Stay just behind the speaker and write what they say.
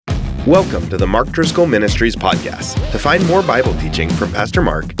Welcome to the Mark Driscoll Ministries podcast. To find more Bible teaching from Pastor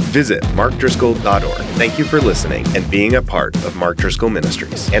Mark, visit markdriscoll.org. Thank you for listening and being a part of Mark Driscoll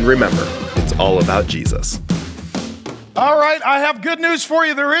Ministries. And remember, it's all about Jesus. All right, I have good news for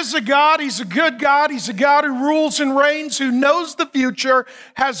you. There is a God. He's a good God. He's a God who rules and reigns, who knows the future,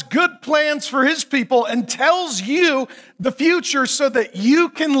 has good plans for his people, and tells you the future so that you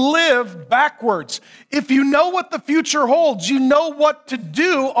can live backwards. If you know what the future holds, you know what to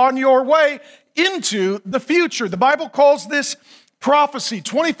do on your way into the future. The Bible calls this prophecy.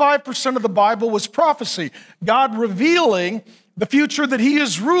 25% of the Bible was prophecy. God revealing the future that he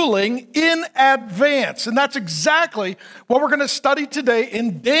is ruling in advance. And that's exactly what we're going to study today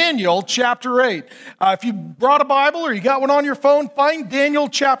in Daniel chapter 8. If you brought a Bible or you got one on your phone, find Daniel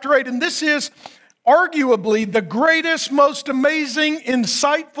chapter 8. And this is arguably the greatest, most amazing,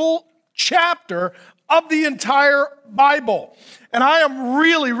 insightful chapter of the entire Bible. And I am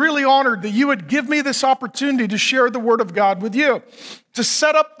really, really honored that you would give me this opportunity to share the Word of God with you. To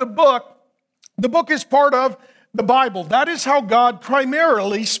set up the book is part of the Bible. That is how God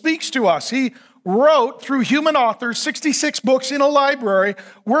primarily speaks to us. He wrote through human authors 66 books in a library.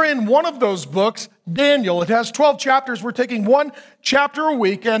 We're in one of those books, Daniel. It has 12 chapters. We're taking one chapter a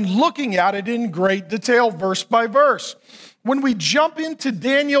week and looking at it in great detail, verse by verse. When we jump into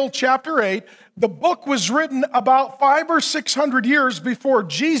Daniel chapter 8, the book was written about 500 or 600 years before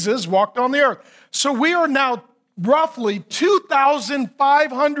Jesus walked on the earth. So we are now roughly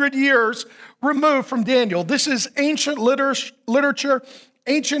 2,500 years removed from Daniel. This is ancient literature,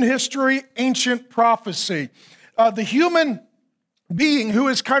 ancient history, ancient prophecy. The human being who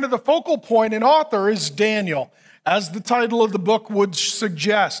is kind of the focal point and author is Daniel, as the title of the book would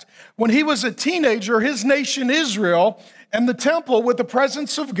suggest. When he was a teenager, his nation Israel and the temple with the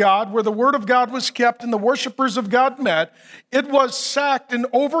presence of God, where the word of God was kept and the worshipers of God met, it was sacked and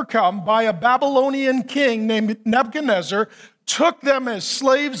overcome by a Babylonian king named Nebuchadnezzar, took them as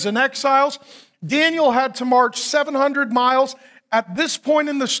slaves and exiles. Daniel had to march 700 miles. At this point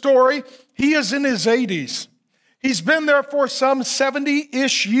in the story, he is in his 80s. He's been there for some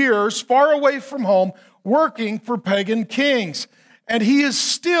 70-ish years, far away from home, working for pagan kings. And he is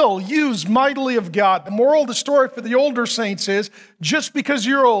still used mightily of God. The moral of the story for the older saints is, just because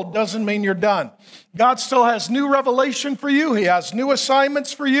you're old doesn't mean you're done. God still has new revelation for you. He has new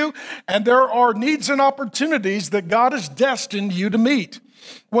assignments for you. And there are needs and opportunities that God has destined you to meet.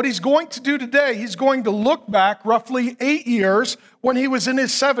 What he's going to do today, he's going to look back roughly 8 years when he was in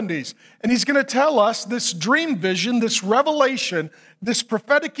his 70s. And he's going to tell us this dream vision, this revelation, this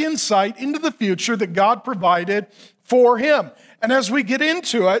prophetic insight into the future that God provided for him. And as we get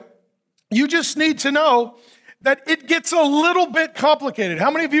into it, you just need to know that it gets a little bit complicated.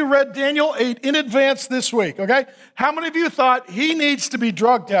 How many of you read Daniel 8 in advance this week, okay? How many of you thought he needs to be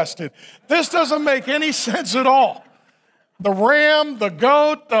drug tested? This doesn't make any sense at all. The ram, the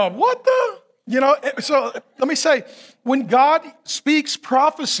goat, so let me say, when God speaks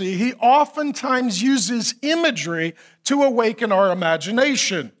prophecy, he oftentimes uses imagery to awaken our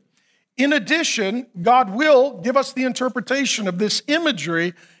imagination. In addition, God will give us the interpretation of this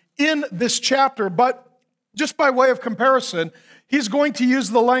imagery in this chapter, but just by way of comparison, he's going to use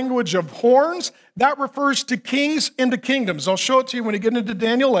the language of horns. That refers to kings and to kingdoms. I'll show it to you when we get into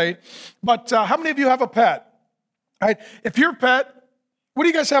Daniel 8. But how many of you have a pet? All right. If you're a pet, what do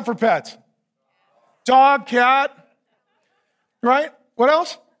you guys have for pets? Dog, cat, right? What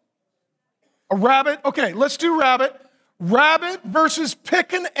else? A rabbit. Okay, let's do rabbit. Rabbit versus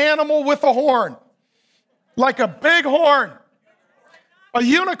pick an animal with a horn, like a big horn. A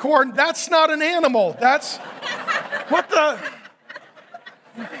unicorn, that's not an animal. That's, what the?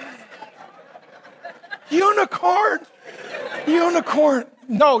 Unicorn.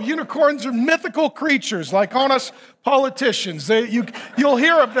 No, unicorns are mythical creatures, like honest politicians. You'll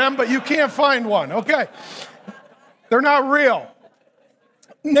hear of them, but you can't find one, okay? They're not real.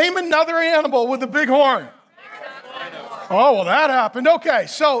 Name another animal with a big horn. Oh, well, that happened. Okay,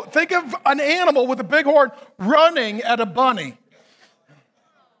 so think of an animal with a big horn running at a bunny.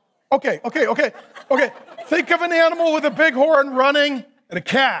 Okay. Think of an animal with a big horn running at a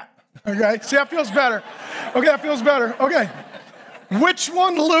cat. Okay, see, that feels better. Okay. Which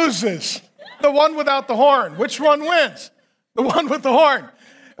one loses? The one without the horn. Which one wins? The one with the horn.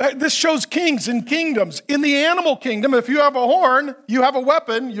 This shows kings and kingdoms. In the animal kingdom, if you have a horn, you have a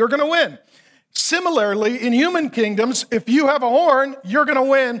weapon, you're going to win. Similarly, in human kingdoms, if you have a horn, you're going to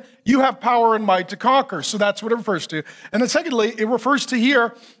win. You have power and might to conquer. So that's what it refers to. And then secondly, it refers to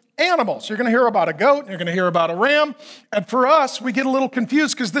here animals. You're going to hear about a goat, and you're going to hear about a ram. And for us, we get a little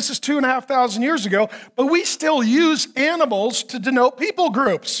confused because this is 2,500 years ago, but we still use animals to denote people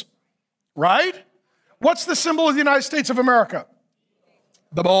groups. right? What's the symbol of the United States of America?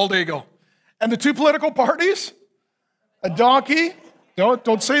 The bald eagle. And the two political parties? A donkey.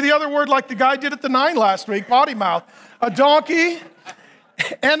 Don't say the other word like the guy did at the 9 last week, potty mouth. A donkey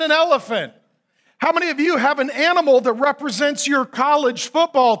and an elephant. How many of you have an animal that represents your college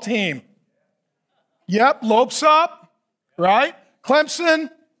football team? Yep, Lopes Up, right? Clemson,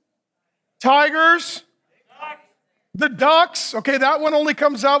 Tigers, the Ducks. Okay, that one only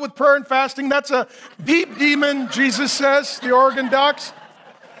comes out with prayer and fasting. That's a deep demon, Jesus says, the Oregon Ducks.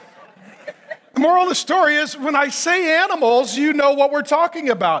 The moral of the story is when I say animals, you know what we're talking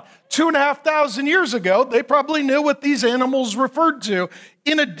about. 2,500 years ago, they probably knew what these animals referred to.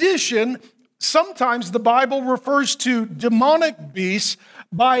 In addition, sometimes the Bible refers to demonic beasts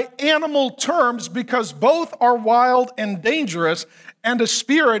by animal terms because both are wild and dangerous, and a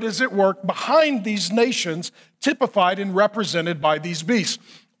spirit is at work behind these nations, typified and represented by these beasts.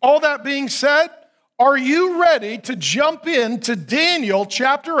 All that being said, are you ready to jump into Daniel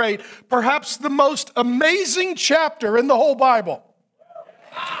chapter 8, perhaps the most amazing chapter in the whole Bible?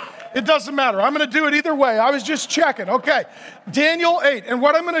 It doesn't matter. I'm going to do it either way. I was just checking. Okay, Daniel 8. And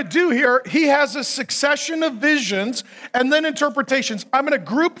what I'm going to do here, he has a succession of visions and then interpretations. I'm going to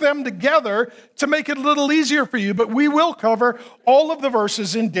group them together to make it a little easier for you, but we will cover all of the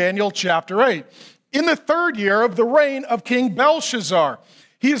verses in Daniel chapter 8. In the 3rd year of the reign of King Belshazzar,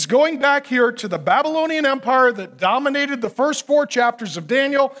 he is going back here to the Babylonian Empire that dominated the first 4 chapters of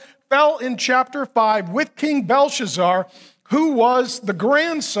Daniel, fell in chapter 5 with King Belshazzar, who was the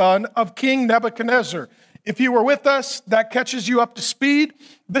grandson of King Nebuchadnezzar. If you were with us, that catches you up to speed.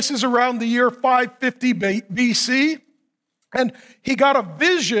 This is around the year 550 BC. And he got a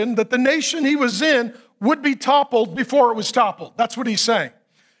vision that the nation he was in would be toppled before it was toppled. That's what he's saying.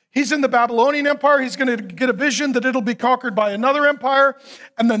 He's in the Babylonian Empire. He's going to get a vision that it'll be conquered by another empire,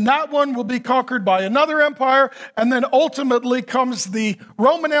 and then that one will be conquered by another empire, and then ultimately comes the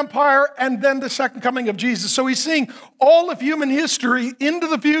Roman Empire, and then the second coming of Jesus. So he's seeing all of human history into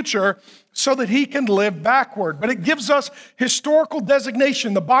the future so that he can live backward. But it gives us historical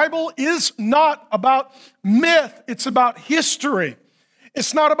designation. The Bible is not about myth. It's about history.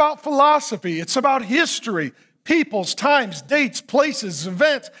 It's not about philosophy. It's about history. Peoples, times, dates, places,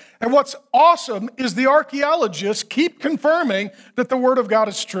 events. And what's awesome is the archaeologists keep confirming that the Word of God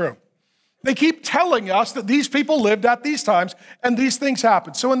is true. They keep telling us that these people lived at these times and these things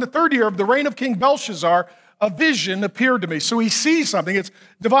happened. So in the 3rd year of the reign of King Belshazzar, a vision appeared to me. So he sees something. It's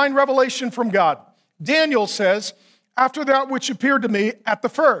divine revelation from God. Daniel says, after that which appeared to me at the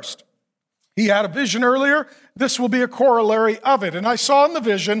first. He had a vision earlier. This will be a corollary of it. And I saw in the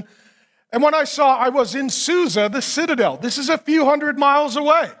vision, and when I saw, I was in Susa, the citadel. This is a few hundred miles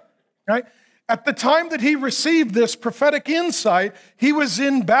away, right? At the time that he received this prophetic insight, he was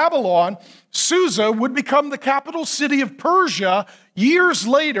in Babylon. Susa would become the capital city of Persia. Years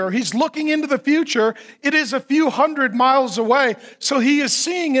later, he's looking into the future. It is a few hundred miles away. So he is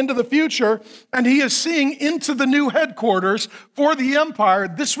seeing into the future, and he is seeing into the new headquarters for the empire.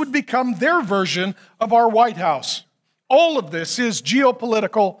 This would become their version of our White House. All of this is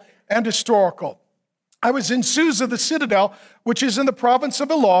geopolitical and historical. I was in Susa, the citadel, which is in the province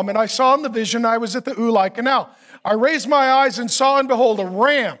of Elam, and I saw in the vision I was at the Ulai Canal. I raised my eyes and saw, and behold, a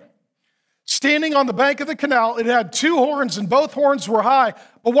ram standing on the bank of the canal. It had 2 horns, and both horns were high,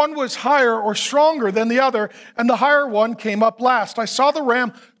 but one was higher or stronger than the other, and the higher one came up last. I saw the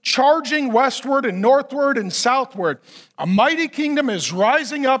ram charging westward and northward and southward. A mighty kingdom is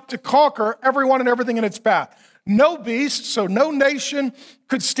rising up to conquer everyone and everything in its path. No beast, so no nation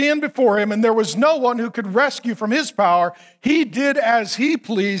could stand before him, and there was no one who could rescue from his power. He did as he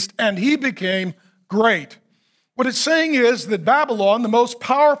pleased, and he became great. What it's saying is that Babylon, the most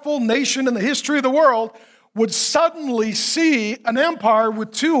powerful nation in the history of the world, would suddenly see an empire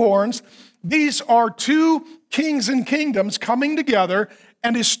with 2 horns. These are 2 kings and kingdoms coming together,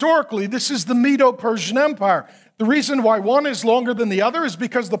 and historically, this is the Medo-Persian Empire. The reason why one is longer than the other is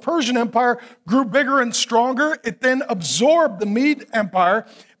because the Persian Empire grew bigger and stronger. It then absorbed the Mede Empire.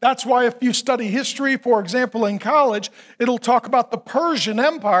 That's why if you study history, for example, in college, it'll talk about the Persian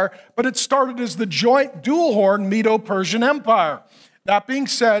Empire, but it started as the joint dual-horn Medo-Persian Empire. That being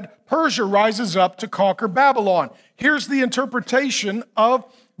said, Persia rises up to conquer Babylon. Here's the interpretation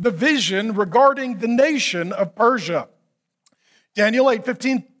of the vision regarding the nation of Persia. Daniel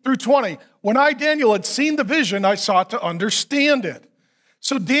 8:15 through 20. When I, Daniel, had seen the vision, I sought to understand it.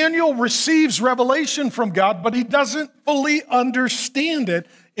 So Daniel receives revelation from God, but he doesn't fully understand it.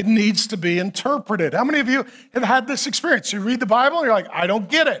 It needs to be interpreted. How many of you have had this experience? You read the Bible and you're like, I don't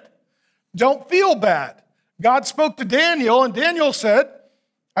get it. Don't feel bad. God spoke to Daniel, and Daniel said,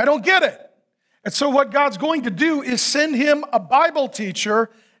 I don't get it. And so what God's going to do is send him a Bible teacher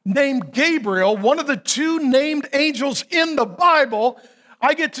named Gabriel, one of the two named angels in the Bible.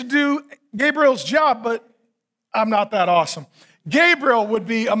 I get to do Gabriel's job, but I'm not that awesome. Gabriel would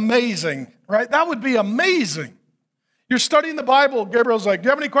be amazing, right? That would be amazing. You're studying the Bible. Gabriel's like, do you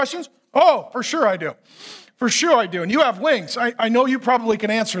have any questions? Oh, for sure I do. For sure I do. And you have wings. I know you probably can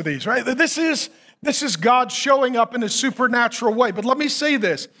answer these, right? This is God showing up in a supernatural way. But let me say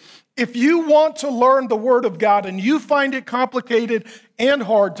this. If you want to learn the Word of God and you find it complicated and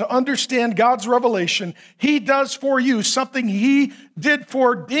hard to understand God's revelation, he does for you something he did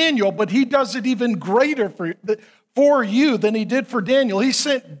for Daniel, but he does it even greater for you than he did for Daniel. He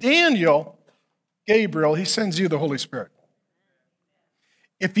sent Daniel, Gabriel, he sends you the Holy Spirit.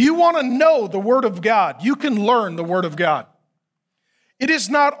 If you want to know the Word of God, you can learn the Word of God. It is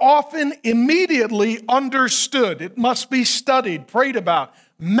not often immediately understood. It must be studied, prayed about,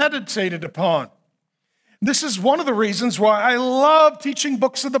 meditated upon. This is one of the reasons why I love teaching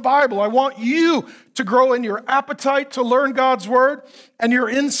books of the Bible. I want you to grow in your appetite to learn God's Word and your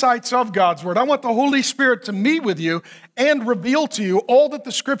insights of God's Word. I want the Holy Spirit to meet with you and reveal to you all that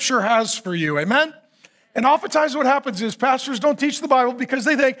the Scripture has for you. Amen? And oftentimes what happens is pastors don't teach the Bible because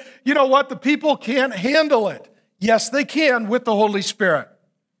they think, you know what, the people can't handle it. Yes, they can with the Holy Spirit.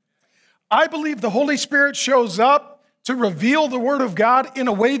 I believe the Holy Spirit shows up to reveal the Word of God in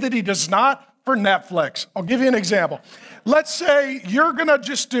a way that he does not for Netflix. I'll give you an example. Let's say you're going to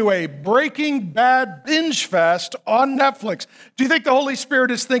just do a Breaking Bad binge fest on Netflix. Do you think the Holy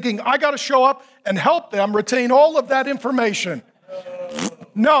Spirit is thinking, I got to show up and help them retain all of that information?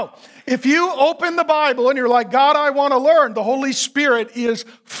 No. If you open the Bible and you're like, God, I want to learn, the Holy Spirit is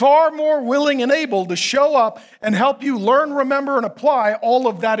far more willing and able to show up and help you learn, remember, and apply all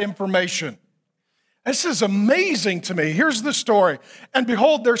of that information. This is amazing to me. Here's the story. And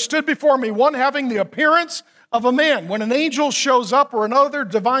behold, there stood before me one having the appearance of a man. When an angel shows up or another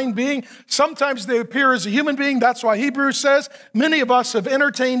divine being, sometimes they appear as a human being. That's why Hebrews says many of us have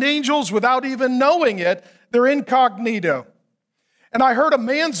entertained angels without even knowing it. They're incognito. And I heard a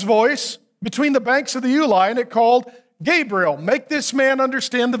man's voice between the banks of the Uli, and it called, Gabriel, make this man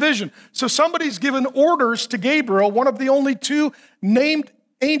understand the vision. So somebody's given orders to Gabriel, one of the only two named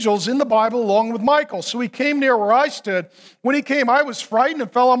angels in the Bible, along with Michael. So he came near where I stood. When he came, I was frightened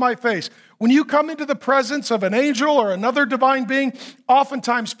and fell on my face. When you come into the presence of an angel or another divine being,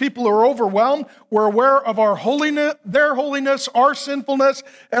 oftentimes people are overwhelmed. We're aware of our holiness, their holiness, our sinfulness,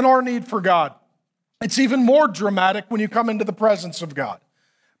 and our need for God. It's even more dramatic when you come into the presence of God.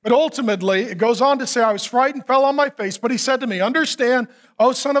 But ultimately, it goes on to say, I was frightened, fell on my face, but he said to me, understand,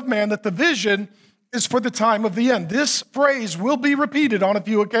 O Son of Man, that the vision is for the time of the end. This phrase will be repeated on a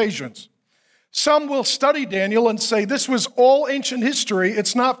few occasions. Some will study Daniel and say this was all ancient history.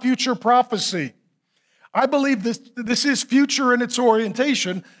 It's not future prophecy. I believe this is future in its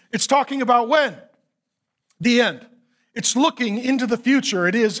orientation. It's talking about when? The end. It's looking into the future.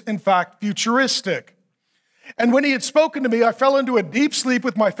 It is, in fact, futuristic. And when he had spoken to me, I fell into a deep sleep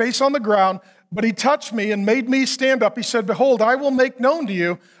with my face on the ground, but he touched me and made me stand up. He said, behold, I will make known to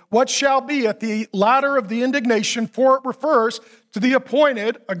you what shall be at the latter of the indignation, for it refers to the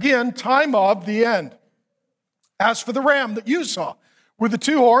appointed, again, time of the end. As for the ram that you saw, with the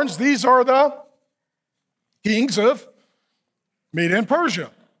two horns, these are the kings of Media and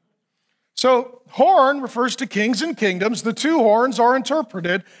Persia. So horn refers to kings and kingdoms. The two horns are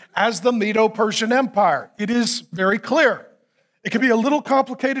interpreted as the Medo-Persian Empire. It is very clear. It can be a little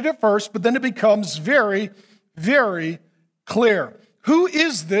complicated at first, but then it becomes very, very clear. Who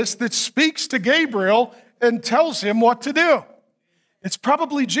is this that speaks to Gabriel and tells him what to do? It's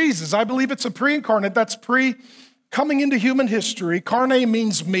probably Jesus. I believe it's a pre-incarnate. That's coming into human history. Carne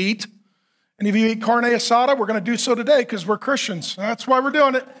means meat. And if you eat carne asada, we're going to do so today because we're Christians. That's why we're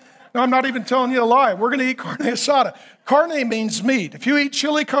doing it. No, I'm not even telling you a lie. We're going to eat carne asada. Carne means meat. If you eat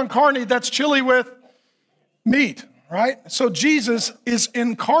chili con carne, that's chili with meat, right? So Jesus is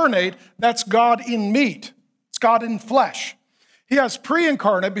incarnate. That's God in meat. It's God in flesh. He has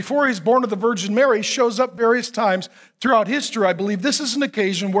pre-incarnate, before he's born of the Virgin Mary, shows up various times throughout history. I believe this is an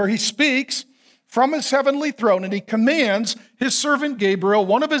occasion where he speaks from his heavenly throne and he commands his servant Gabriel,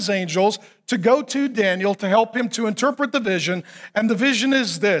 one of his angels, to go to Daniel to help him to interpret the vision. And the vision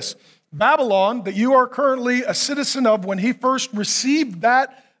is this: Babylon, that you are currently a citizen of, when he first received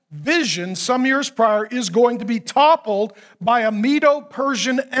that vision some years prior, is going to be toppled by a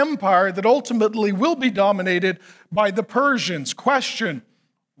Medo-Persian empire that ultimately will be dominated by the Persians. Question: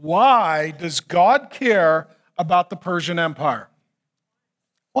 why does God care about the Persian Empire?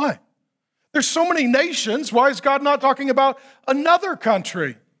 Why? There's so many nations. Why is God not talking about another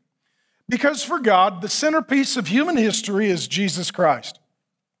country? Because for God, the centerpiece of human history is Jesus Christ.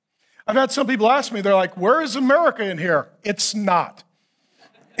 I've had some people ask me, they're like, where is America in here? It's not.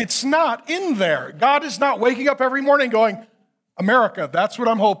 It's not in there. God is not waking up every morning going, America, that's what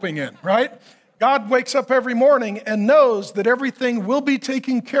I'm hoping in, right? God wakes up every morning and knows that everything will be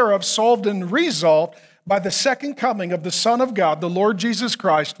taken care of, solved, and resolved by the second coming of the Son of God, the Lord Jesus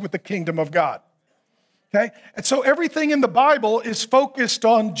Christ, with the kingdom of God. Okay? And so everything in the Bible is focused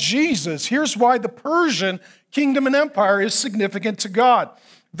on Jesus. Here's why the Persian kingdom and empire is significant to God.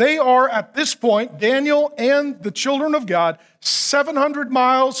 They are, at this point, Daniel and the children of God, 700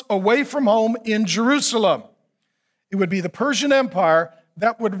 miles away from home in Jerusalem. It would be the Persian Empire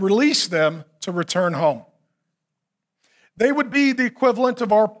that would release them to return home. They would be the equivalent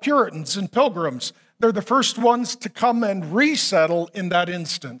of our Puritans and Pilgrims. They're the first ones to come and resettle in that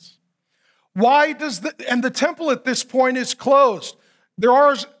instance. Why does and the temple at this point is closed. There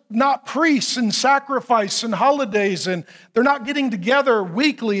are not priests and sacrifice and holidays, and they're not getting together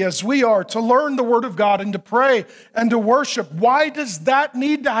weekly as we are to learn the word of God and to pray and to worship. Why does that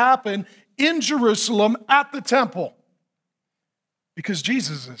need to happen in Jerusalem at the temple? Because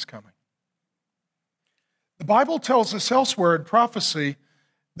Jesus is coming. The Bible tells us elsewhere in prophecy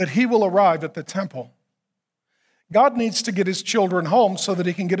that he will arrive at the temple. God needs to get his children home so that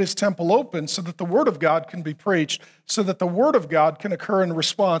he can get his temple open, so that the word of God can be preached, so that the word of God can occur in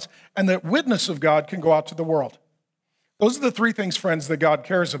response, and that witness of God can go out to the world. Those are the three things, friends, that God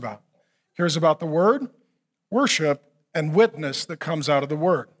cares about. He cares about the word, worship, and witness that comes out of the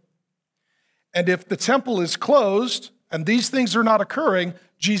word. And if the temple is closed and these things are not occurring,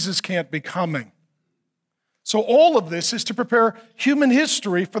 Jesus can't be coming. So all of this is to prepare human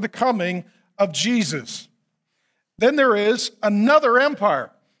history for the coming of Jesus. Then there is another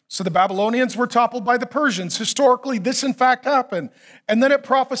empire. So the Babylonians were toppled by the Persians. Historically, this in fact happened. And then it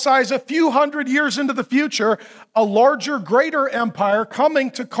prophesies a few hundred years into the future, a larger, greater empire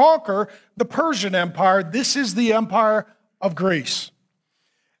coming to conquer the Persian Empire. This is the empire of Greece.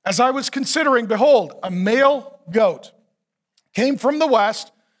 As I was considering, behold, a male goat came from the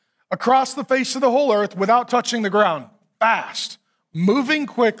west across the face of the whole earth without touching the ground, fast, moving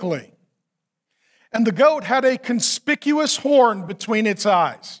quickly. And the goat had a conspicuous horn between its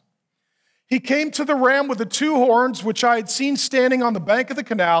eyes. He came to the ram with the two horns, which I had seen standing on the bank of the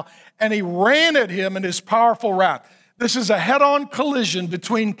canal, and he ran at him in his powerful wrath. This is a head-on collision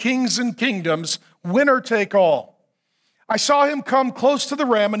between kings and kingdoms, winner take all. I saw him come close to the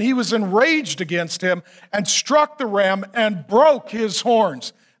ram, and he was enraged against him and struck the ram and broke his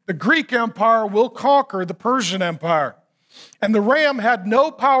horns. The Greek Empire will conquer the Persian Empire. And the ram had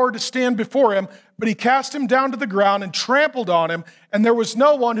no power to stand before him, but he cast him down to the ground and trampled on him, and there was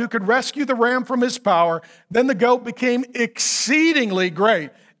no one who could rescue the ram from his power. Then the goat became exceedingly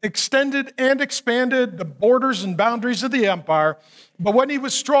great, extended and expanded the borders and boundaries of the empire. But when he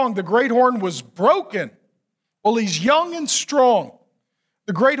was strong, the great horn was broken. Well, he's young and strong.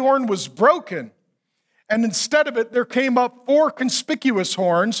 The great horn was broken. And instead of it, there came up 4 conspicuous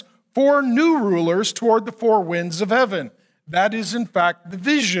horns, 4 new rulers toward the 4 winds of heaven. That is, in fact, the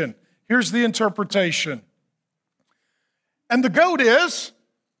vision. Here's the interpretation. And the goat is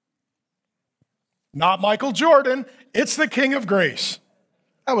not Michael Jordan, it's the king of Greece.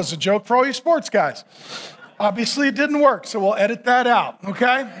 That was a joke for all you sports guys. Obviously, it didn't work, so we'll edit that out,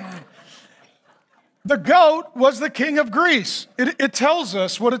 okay? The goat was the king of Greece. It tells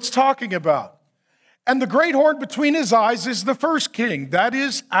us what it's talking about. And the great horn between his eyes is the first king. That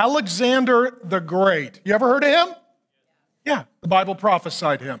is Alexander the Great. You ever heard of him? Yeah, the Bible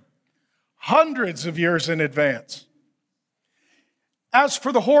prophesied him hundreds of years in advance. As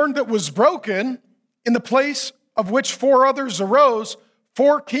for the horn that was broken, in the place of which 4 others arose,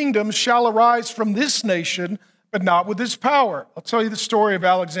 4 kingdoms shall arise from this nation, but not with his power. I'll tell you the story of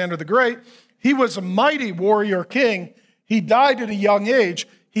Alexander the Great. He was a mighty warrior king. He died at a young age.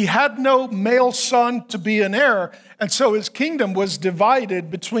 He had no male son to be an heir, and so his kingdom was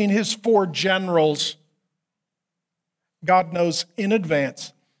divided between his 4 generals. God knows in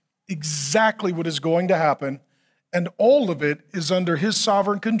advance exactly what is going to happen, and all of it is under his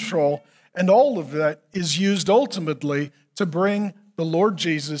sovereign control, and all of that is used ultimately to bring the Lord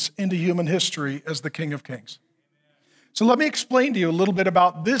Jesus into human history as the King of Kings. So let me explain to you a little bit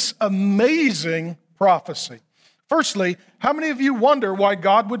about this amazing prophecy. Firstly, how many of you wonder why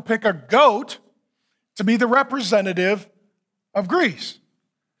God would pick a goat to be the representative of Greece?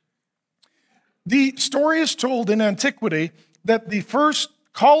 The story is told in antiquity that the first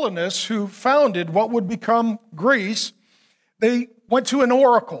colonists who founded what would become Greece, they went to an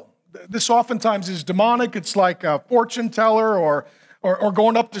oracle. This oftentimes is demonic. It's like a fortune teller or Or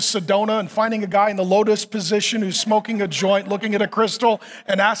going up to Sedona and finding a guy in the lotus position who's smoking a joint, looking at a crystal,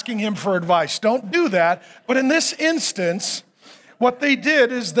 and asking him for advice. Don't do that. But in this instance, what they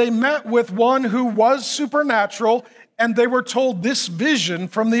did is they met with one who was supernatural, and they were told this vision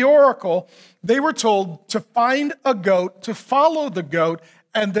from the oracle. They were told to find a goat, to follow the goat,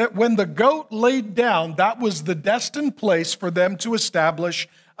 and that when the goat laid down, that was the destined place for them to establish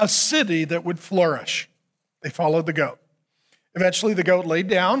a city that would flourish. They followed the goat. Eventually, the goat laid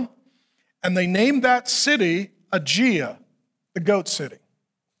down, and they named that city Aegea, the goat city,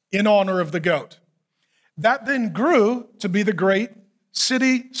 in honor of the goat. That then grew to be the great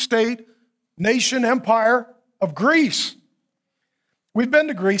city, state, nation, empire of Greece. We've been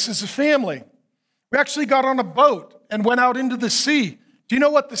to Greece as a family. We actually got on a boat and went out into the sea. Do you know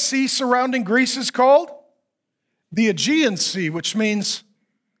what the sea surrounding Greece is called? The Aegean Sea, which means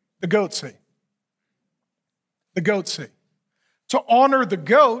the goat sea. The goat sea. To honor the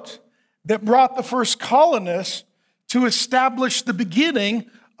goat that brought the first colonists to establish the beginning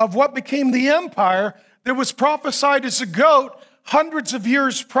of what became the empire that was prophesied as a goat hundreds of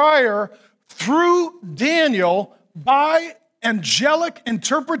years prior through Daniel by angelic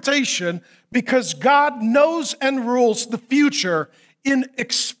interpretation, because God knows and rules the future in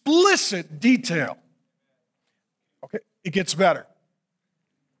explicit detail. Okay, it gets better.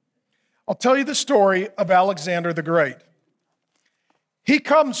 I'll tell you the story of Alexander the Great. He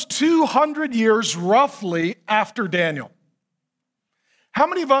comes 200 years roughly after Daniel. How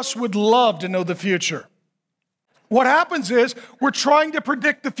many of us would love to know the future? What happens is we're trying to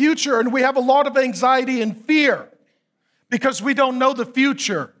predict the future, and we have a lot of anxiety and fear because we don't know the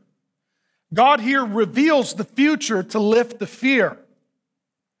future. God here reveals the future to lift the fear.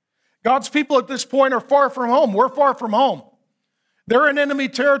 God's people at this point are far from home. We're far from home. They're in enemy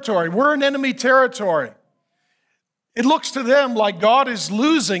territory. We're in enemy territory. It looks to them like God is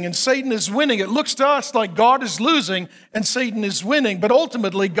losing and Satan is winning. It looks to us like God is losing and Satan is winning. But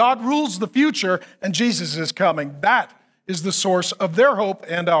ultimately, God rules the future and Jesus is coming. That is the source of their hope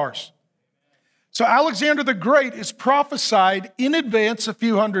and ours. So Alexander the Great is prophesied in advance a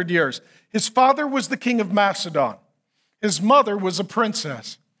few hundred years. His father was the king of Macedon. His mother was a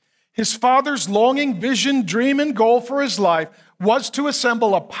princess. His father's longing, vision, dream, and goal for his life was to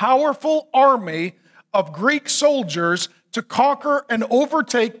assemble a powerful army of Greek soldiers to conquer and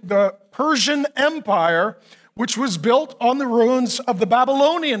overtake the Persian Empire, which was built on the ruins of the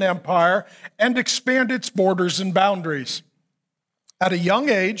Babylonian Empire, and expand its borders and boundaries. At a young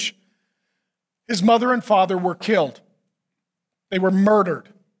age, his mother and father were killed. They were murdered.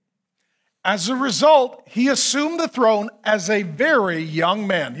 As a result, he assumed the throne as a very young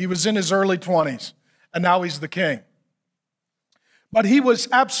man. He was in his early 20s, and now he's the king. But he was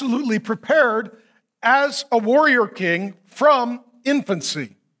absolutely prepared as a warrior king from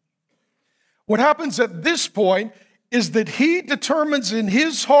infancy. What happens at this point is that he determines in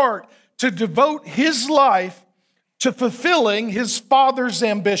his heart to devote his life to fulfilling his father's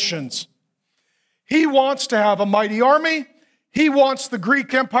ambitions. He wants to have a mighty army. He wants the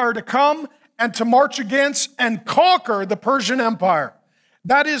Greek Empire to come and to march against and conquer the Persian Empire.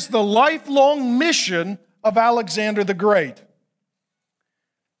 That is the lifelong mission of Alexander the Great.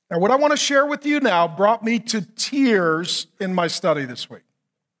 Now, what I want to share with you now brought me to tears in my study this week.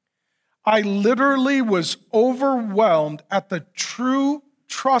 I literally was overwhelmed at the true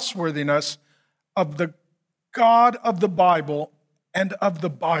trustworthiness of the God of the Bible and of the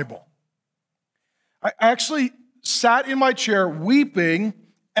Bible. I actually sat in my chair weeping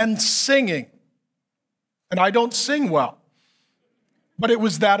and singing. And I don't sing well, but it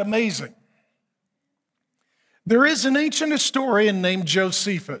was that amazing. There is an ancient historian named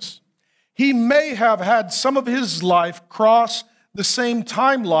Josephus. He may have had some of his life cross the same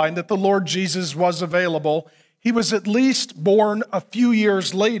timeline that the Lord Jesus was available. He was at least born a few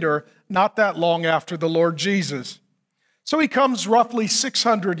years later, not that long after the Lord Jesus. So he comes roughly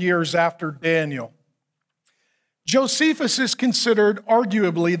 600 years after Daniel. Josephus is considered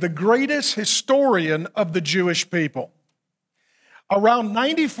arguably the greatest historian of the Jewish people. Around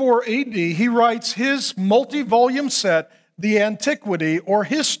 94 AD, he writes his multi-volume set, The Antiquity or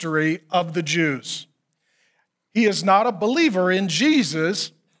History of the Jews. He is not a believer in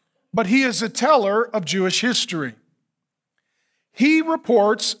Jesus, but he is a teller of Jewish history. He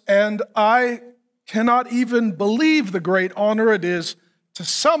reports, and I cannot even believe the great honor it is to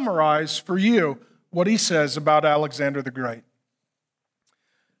summarize for you what he says about Alexander the Great.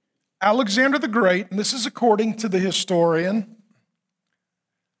 Alexander the Great, and this is according to the historian,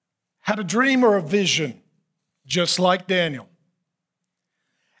 had a dream or a vision, just like Daniel.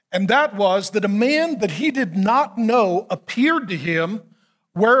 And that was that a man that he did not know appeared to him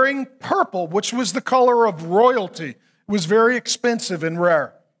wearing purple, which was the color of royalty. It was very expensive and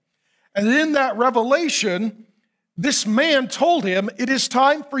rare. And in that revelation, this man told him, "It is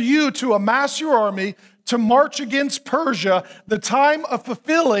time for you to amass your army to march against Persia. The time of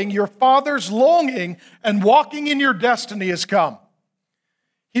fulfilling your father's longing and walking in your destiny has come."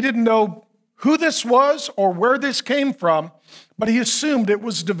 He didn't know who this was or where this came from, but he assumed it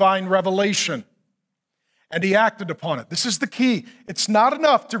was divine revelation. And he acted upon it. This is the key. It's not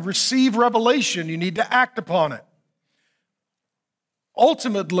enough to receive revelation. You need to act upon it.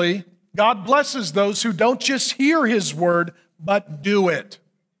 Ultimately, God blesses those who don't just hear his word, but do it.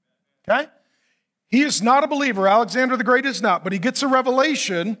 Okay? He is not a believer. Alexander the Great is not, but he gets a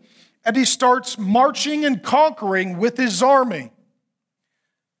revelation and he starts marching and conquering with his army.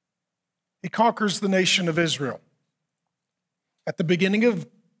 He conquers the nation of Israel. At the beginning of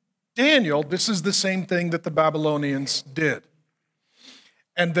Daniel, this is the same thing that the Babylonians did.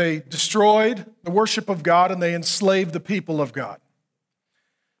 And they destroyed the worship of God and they enslaved the people of God.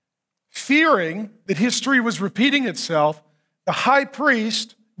 Fearing that history was repeating itself, the high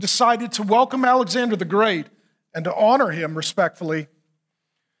priest decided to welcome Alexander the Great and to honor him respectfully.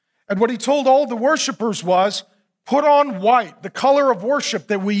 And what he told all the worshipers was, put on white, the color of worship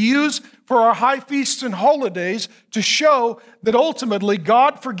that we use for our high feasts and holidays to show that ultimately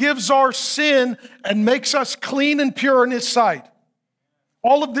God forgives our sin and makes us clean and pure in his sight.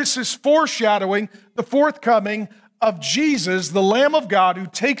 All of this is foreshadowing the forthcoming of Jesus, the Lamb of God, who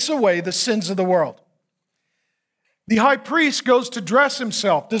takes away the sins of the world. The high priest goes to dress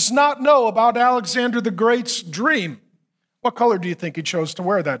himself, does not know about Alexander the Great's dream. What color do you think he chose to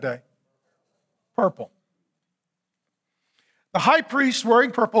wear that day? Purple. The high priest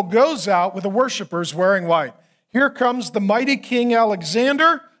wearing purple goes out with the worshipers wearing white. Here comes the mighty King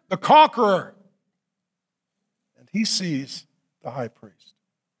Alexander, the conqueror. And he sees the high priest.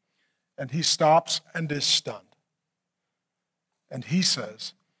 And he stops and is stunned. And he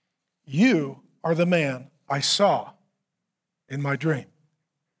says, "You are the man I saw in my dream.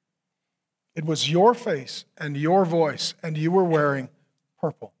 It was your face and your voice, and you were wearing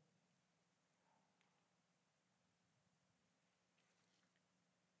purple."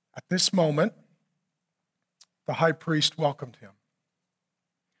 At this moment, the high priest welcomed him,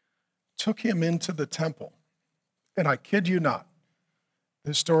 took him into the temple, and I kid you not,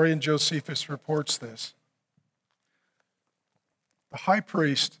 the historian Josephus reports this. The high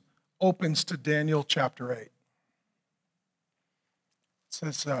priest opens to Daniel chapter 8. It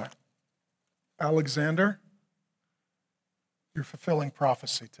says, "Alexander, you're fulfilling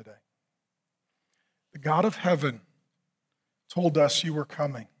prophecy today. The God of heaven told us you were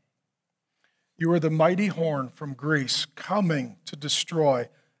coming. You are the mighty horn from Greece coming to destroy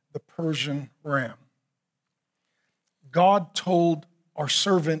the Persian ram. God told our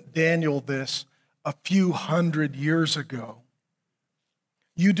servant Daniel this a few hundred years ago.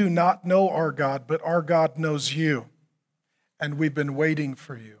 You do not know our God, but our God knows you, and we've been waiting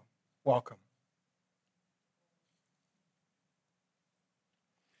for you. Welcome."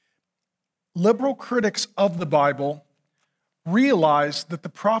 Liberal critics of the Bible realize that the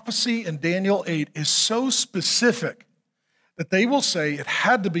prophecy in Daniel 8 is so specific that they will say it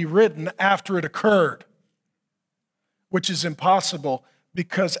had to be written after it occurred, which is impossible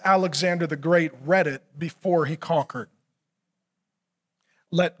because Alexander the Great read it before he conquered.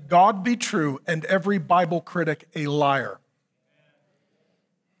 Let God be true and every Bible critic a liar.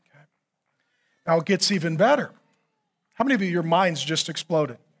 Okay. Now it gets even better. How many of you, your minds just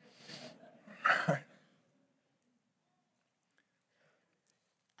exploded?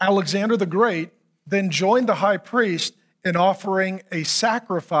 Alexander the Great then joined the high priest in offering a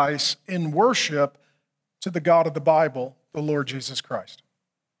sacrifice in worship to the God of the Bible, the Lord Jesus Christ.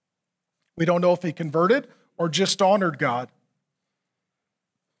 We don't know if he converted or just honored God,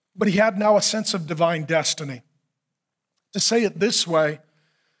 but he had now a sense of divine destiny. To say it this way,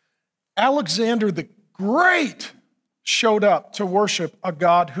 Alexander the Great showed up to worship a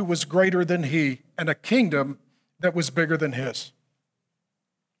God who was greater than he and a kingdom that was bigger than his.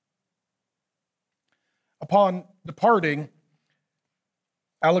 Upon departing,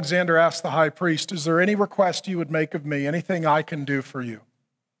 Alexander asked the high priest, "Is there any request you would make of me, anything I can do for you?"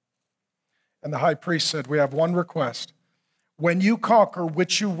 And the high priest said, "We have one request. When you conquer,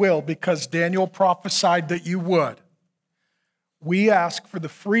 which you will, because Daniel prophesied that you would, we ask for the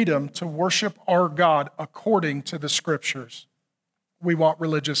freedom to worship our God according to the scriptures. We want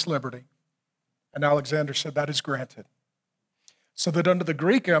religious liberty." And Alexander said, "That is granted." So that under the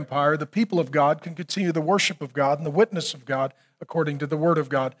Greek Empire, the people of God can continue the worship of God and the witness of God according to the Word of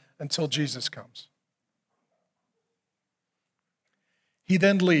God, until Jesus comes. He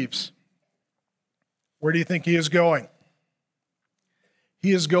then leaves. Where do you think he is going?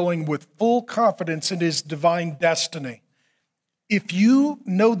 He is going with full confidence in his divine destiny. If you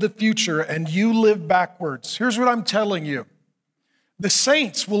know the future and you live backwards, here's what I'm telling you. The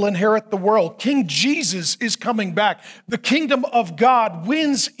saints will inherit the world. King Jesus is coming back. The kingdom of God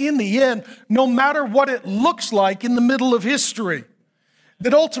wins in the end, no matter what it looks like in the middle of history.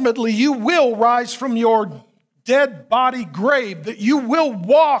 That ultimately you will rise from your dead body grave, that you will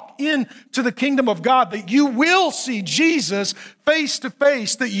walk into the kingdom of God, that you will see Jesus face to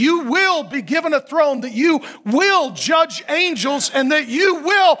face, that you will be given a throne, that you will judge angels, and that you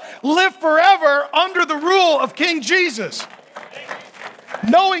will live forever under the rule of King Jesus.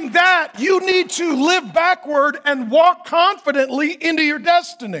 Knowing that, you need to live backward and walk confidently into your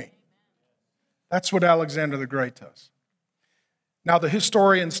destiny. That's what Alexander the Great does. Now, the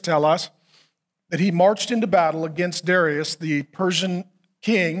historians tell us that he marched into battle against Darius, the Persian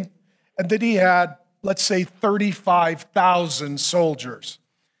king, and that he had, let's say, 35,000 soldiers.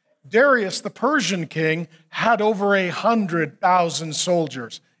 Darius, the Persian king, had over 100,000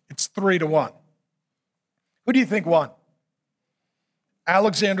 soldiers. It's 3-1. Who do you think won?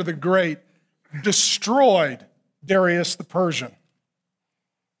 Alexander the Great destroyed Darius the Persian.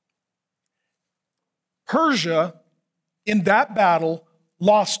 Persia, in that battle,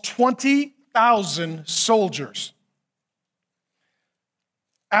 lost 20,000 soldiers.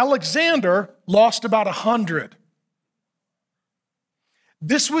 Alexander lost about 100.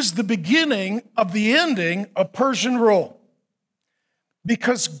 This was the beginning of the ending of Persian rule.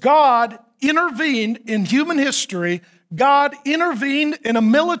 Because God intervened in human history, God intervened in a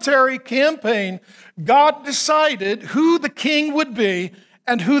military campaign. God decided who the king would be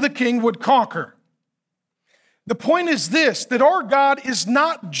and who the king would conquer. The point is this, that our God is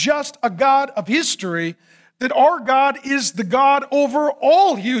not just a God of history, that our God is the God over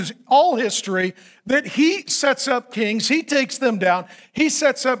all history, that he sets up kings, he takes them down, he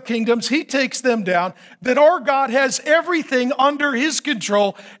sets up kingdoms, he takes them down, that our God has everything under his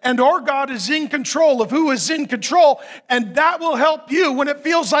control, and our God is in control of who is in control, and that will help you when it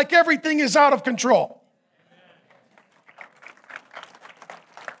feels like everything is out of control.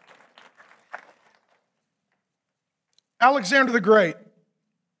 Alexander the Great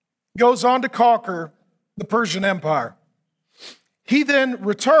goes on to conquer the Persian Empire. He then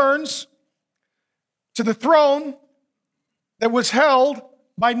returns to the throne that was held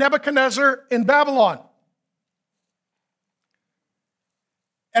by Nebuchadnezzar in Babylon.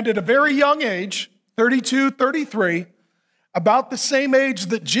 And at a very young age, 32, 33, about the same age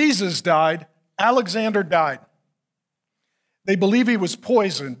that Jesus died, Alexander died. They believe he was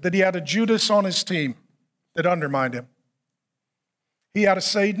poisoned, that he had a Judas on his team that undermined him. He had a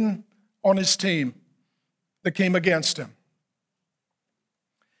Satan on his team that came against him.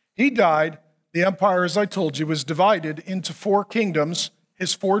 He died. The empire, as I told you, was divided into 4 kingdoms,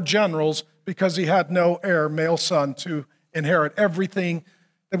 his 4 generals, because he had no heir, male son, to inherit everything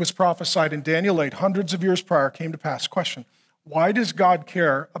that was prophesied in Daniel 8, hundreds of years prior, came to pass. Question, why does God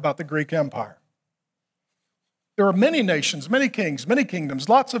care about the Greek Empire? There are many nations, many kings, many kingdoms,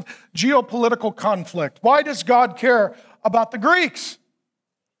 lots of geopolitical conflict. Why does God care about the Greeks?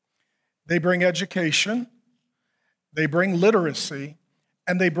 They bring education, they bring literacy,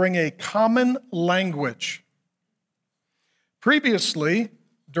 and they bring a common language. Previously,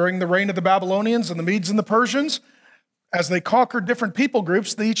 during the reign of the Babylonians and the Medes and the Persians, as they conquered different people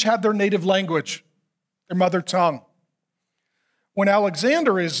groups, they each had their native language, their mother tongue. When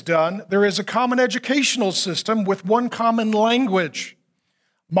Alexander is done, there is a common educational system with one common language.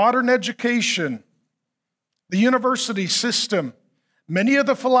 Modern education, the university system, many of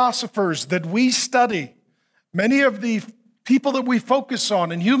the philosophers that we study, many of the people that we focus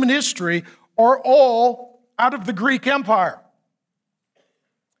on in human history are all out of the Greek Empire.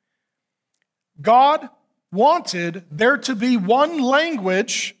 God wanted there to be one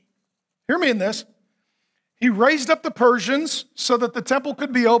language. Hear me in this. He raised up the Persians so that the temple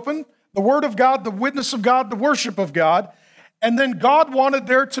could be open, the word of God, the witness of God, the worship of God. And then God wanted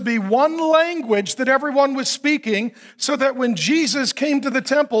there to be one language that everyone was speaking so that when Jesus came to the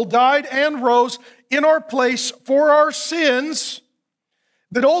temple, died and rose in our place for our sins,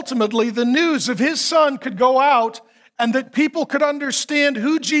 that ultimately the news of his son could go out and that people could understand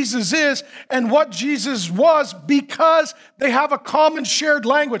who Jesus is and what Jesus was because they have a common shared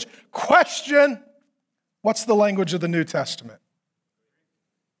language. Question, what's the language of the New Testament?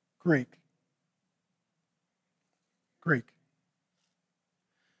 Greek. Greek.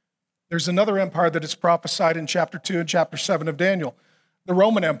 There's another empire that is prophesied in chapter 2 and chapter 7 of Daniel, the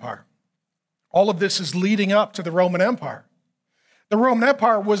Roman Empire. All of this is leading up to the Roman Empire. The Roman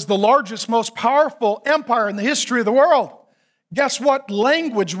Empire was the largest, most powerful empire in the history of the world. Guess what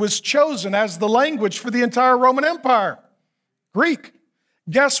language was chosen as the language for the entire Roman Empire? Greek.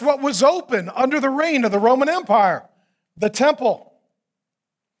 Guess what was open under the reign of the Roman Empire? The temple.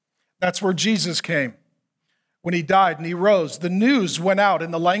 That's where Jesus came. When he died and he rose, the news went out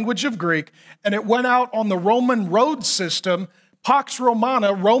in the language of Greek, and it went out on the Roman road system. Pax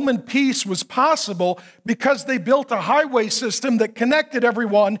Romana, Roman peace, was possible because they built a highway system that connected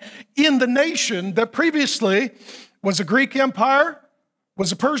everyone in the nation that previously was a Greek empire,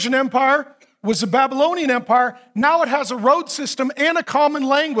 was a Persian empire, was a Babylonian empire. Now it has a road system and a common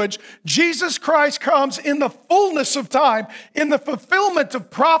language. Jesus Christ comes in the fullness of time, in the fulfillment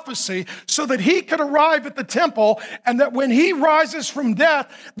of prophecy, so that he could arrive at the temple, and that when he rises from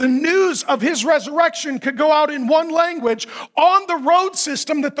death, the news of his resurrection could go out in one language on the road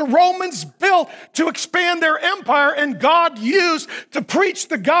system that the Romans built to expand their empire and God used to preach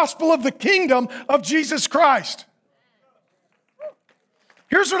the gospel of the kingdom of Jesus Christ.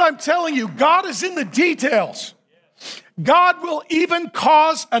 Here's what I'm telling you. God is in the details. God will even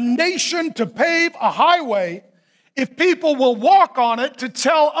cause a nation to pave a highway if people will walk on it to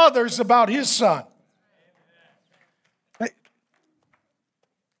tell others about his son.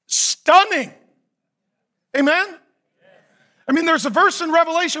 Stunning. Amen? I mean, there's a verse in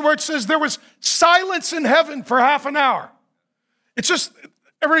Revelation where it says there was silence in heaven for half an hour. It's just,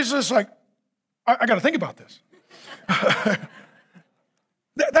 everybody's just like, I got to think about this.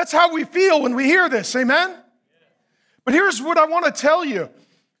 That's how we feel when we hear this, amen? But here's what I want to tell you.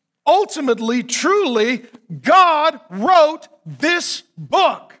 Ultimately, truly, God wrote this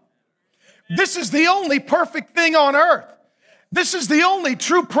book. This is the only perfect thing on earth. This is the only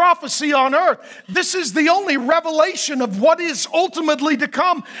true prophecy on earth. This is the only revelation of what is ultimately to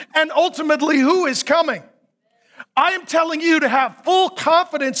come and ultimately who is coming. I am telling you to have full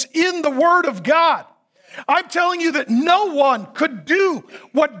confidence in the Word of God. I'm telling you that no one could do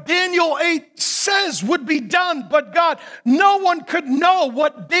what Daniel 8 says would be done but God. No one could know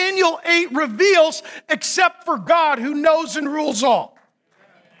what Daniel 8 reveals except for God, who knows and rules all.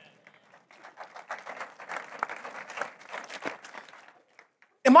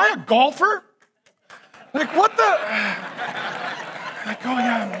 Am I a golfer? Like, what the? Like, oh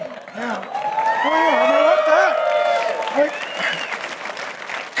yeah. Oh yeah, I mean, what the?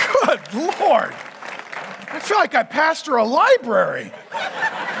 Like, good Lord. I feel like I pastor a library.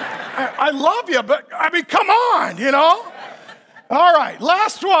 I love you, but I mean, come on, you know? All right,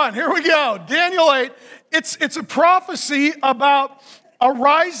 last one. Here we go. Daniel 8. It's a prophecy about a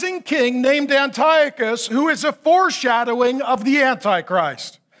rising king named Antiochus, who is a foreshadowing of the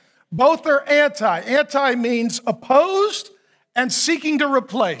Antichrist. Both are anti. Anti means opposed and seeking to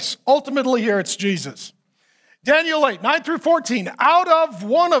replace. Ultimately, here it's Jesus. Daniel 8, 9 through 14. Out of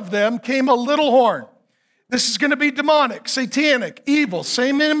one of them came a little horn. This is going to be demonic, satanic, evil.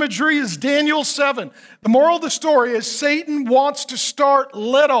 Same imagery as Daniel 7. The moral of the story is Satan wants to start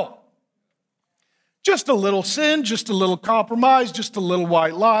little. Just a little sin, just a little compromise, just a little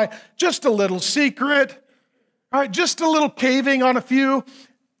white lie, just a little secret, all right, just a little caving on a few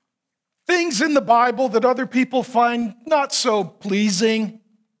things in the Bible that other people find not so pleasing.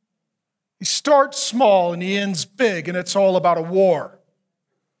 He starts small and he ends big, and it's all about a war.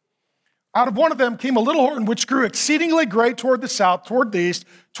 Out of one of them came a little horn which grew exceedingly great toward the south, toward the east,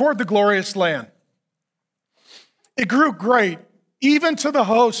 toward the glorious land. It grew great, even to the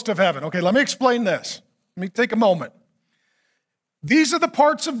host of heaven. Okay, let me explain this. Let me take a moment. These are the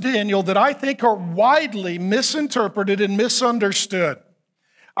parts of Daniel that I think are widely misinterpreted and misunderstood.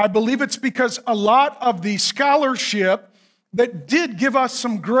 I believe it's because a lot of the scholarship that did give us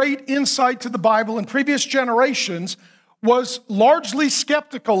some great insight to the Bible in previous generations was largely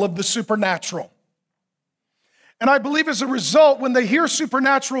skeptical of the supernatural. And I believe as a result, when they hear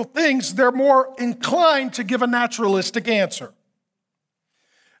supernatural things, they're more inclined to give a naturalistic answer.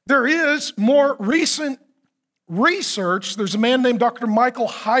 There is more recent research. There's a man named Dr. Michael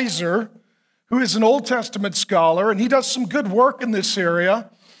Heiser, who is an Old Testament scholar, and he does some good work in this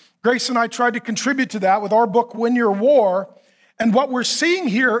area. Grace and I tried to contribute to that with our book, Win Your War. And what we're seeing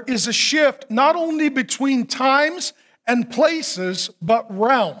here is a shift not only between times and places, but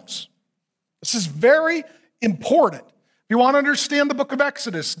realms. This is very important. If you want to understand the book of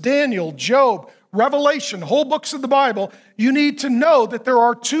Exodus, Daniel, Job, Revelation, whole books of the Bible, you need to know that there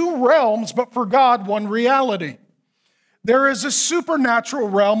are two realms, but for God, one reality. There is a supernatural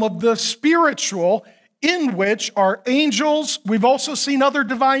realm of the spiritual in which are angels. We've also seen other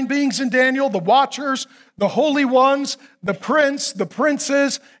divine beings in Daniel, the watchers, the holy ones, the prince, the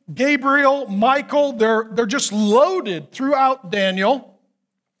princes, Gabriel, Michael. They're just loaded throughout Daniel.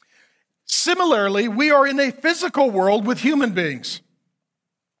 Similarly, we are in a physical world with human beings.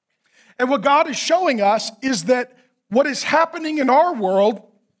 And what God is showing us is that what is happening in our world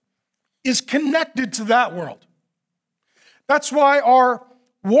is connected to that world. That's why our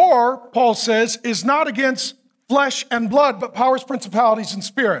war, Paul says, is not against flesh and blood, but powers, principalities, and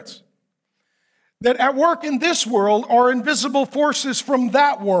spirits. That at work in this world are invisible forces from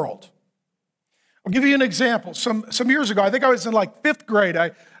that world. I'll give you an example. Some years ago, I think I was in like 5th grade.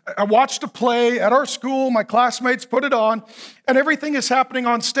 I watched a play at our school. My classmates put it on, and everything is happening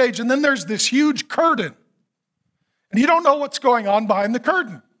on stage. And then there's this huge curtain. And you don't know what's going on behind the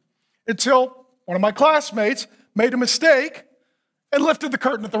curtain until one of my classmates made a mistake and lifted the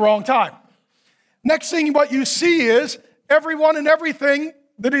curtain at the wrong time. Next thing what you see is everyone and everything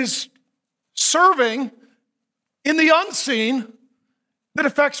that is serving in the unseen that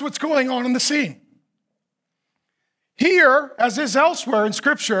affects what's going on in the scene. Here, as is elsewhere in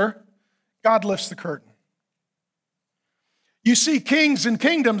Scripture, God lifts the curtain. You see kings and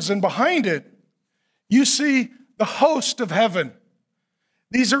kingdoms, and behind it, you see the host of heaven.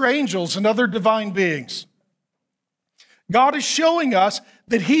 These are angels and other divine beings. God is showing us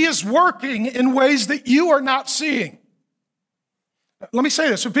that He is working in ways that you are not seeing. Let me say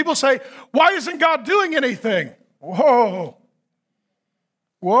this. When people say, why isn't God doing anything? Whoa.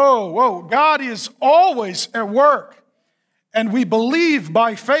 God is always at work. And we believe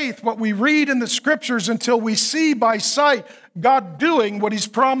by faith what we read in the Scriptures until we see by sight God doing what He's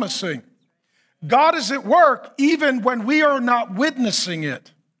promising. God is at work even when we are not witnessing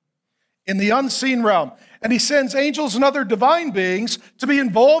it in the unseen realm. And He sends angels and other divine beings to be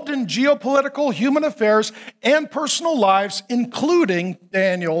involved in geopolitical, human affairs, and personal lives, including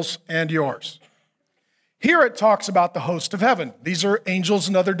Daniel's and yours. Here it talks about the host of heaven. These are angels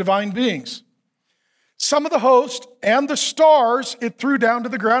and other divine beings. Some of the host and the stars it threw down to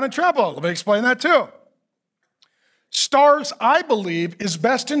the ground and trampled. Let me explain that too. Stars, I believe, is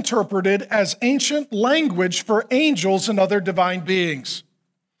best interpreted as ancient language for angels and other divine beings.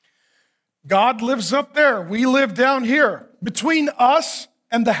 God lives up there. We live down here. Between us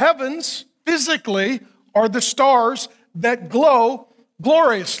and the heavens, physically, are the stars that glow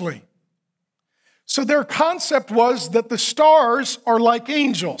gloriously. So their concept was that the stars are like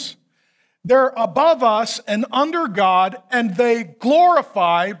angels. They're above us and under God, and they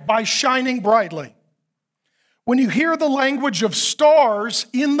glorify by shining brightly. When you hear the language of stars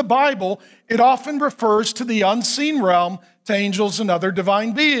in the Bible, it often refers to the unseen realm, to angels and other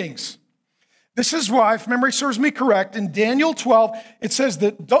divine beings. This is why, if memory serves me correct, in Daniel 12, it says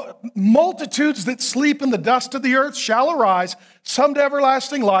that multitudes that sleep in the dust of the earth shall arise, some to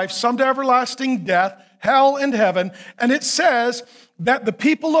everlasting life, some to everlasting death, hell and heaven. And it says that the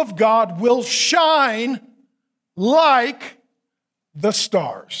people of God will shine like the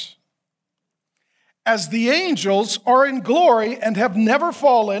stars. As the angels are in glory and have never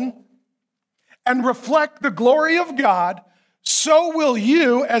fallen and reflect the glory of God, so will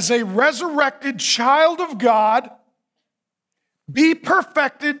you, as a resurrected child of God, be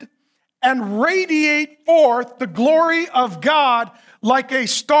perfected and radiate forth the glory of God like a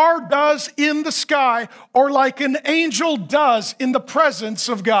star does in the sky or like an angel does in the presence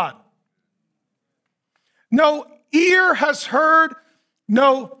of God. No ear has heard,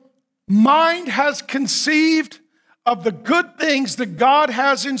 no mind has conceived of the good things that God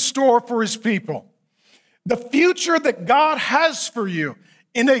has in store for His people. The future that God has for you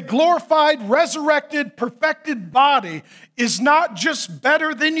in a glorified, resurrected, perfected body is not just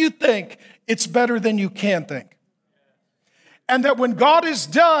better than you think, it's better than you can think. And that when God is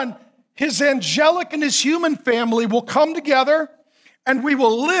done, His angelic and His human family will come together and we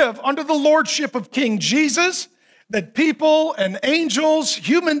will live under the lordship of King Jesus, that people and angels,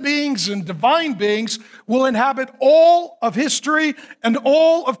 human beings and divine beings will inhabit all of history and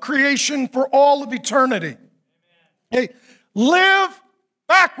all of creation for all of eternity. Hey, live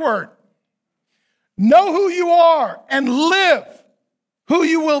backward. Know who you are and live who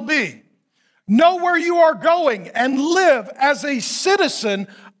you will be. Know where you are going and live as a citizen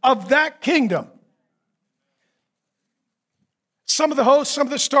of that kingdom. Some of the hosts, some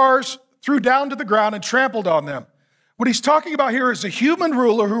of the stars threw down to the ground and trampled on them. What he's talking about here is a human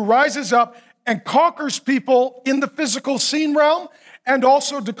ruler who rises up and conquers people in the physical scene realm and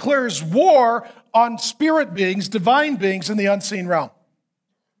also declares war on spirit beings, divine beings in the unseen realm.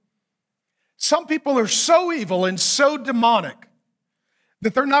 Some people are so evil and so demonic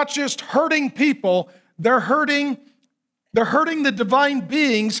that they're not just hurting people, they're hurting the divine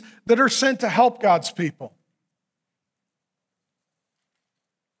beings that are sent to help God's people.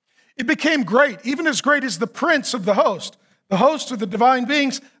 It became great, even as great as the prince of the host. The host of the divine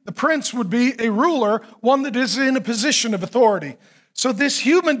beings, the prince would be a ruler, one that is in a position of authority. So this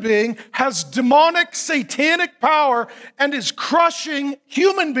human being has demonic, satanic power and is crushing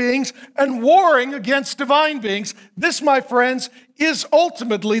human beings and warring against divine beings. This, my friends, is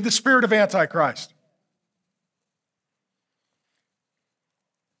ultimately the spirit of Antichrist.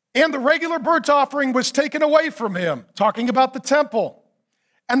 And the regular burnt offering was taken away from him, talking about the temple.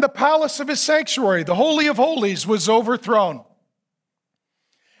 And the palace of his sanctuary, the Holy of Holies, was overthrown.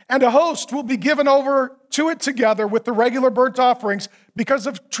 And a host will be given over to it together with the regular burnt offerings because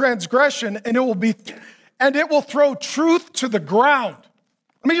of transgression, and it will throw truth to the ground.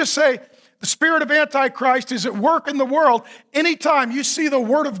 Let me just say, the spirit of Antichrist is at work in the world anytime you see the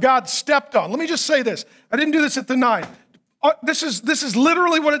word of God stepped on. Let me just say this. I didn't do this at the 9. This is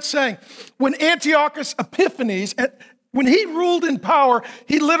literally what it's saying. When Antiochus Epiphanes, when he ruled in power,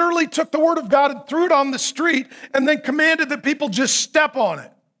 he literally took the word of God and threw it on the street and then commanded that people just step on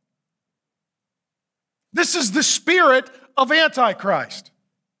it. This is the spirit of Antichrist.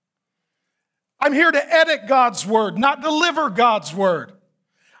 I'm here to edit God's word, not deliver God's word.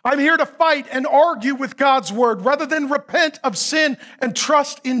 I'm here to fight and argue with God's word rather than repent of sin and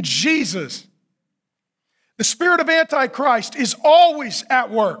trust in Jesus. The spirit of Antichrist is always at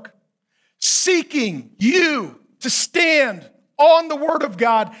work, seeking you to stand on the word of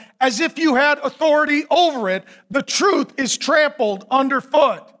God as if you had authority over it. The truth is trampled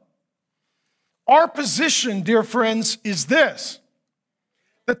underfoot. Our position, dear friends, is this,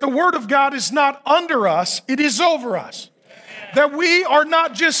 that the word of God is not under us, it is over us. That we are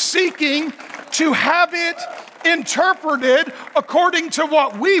not just seeking to have it interpreted according to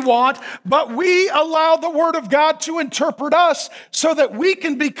what we want, but we allow the word of God to interpret us so that we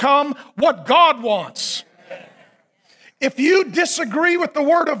can become what God wants. If you disagree with the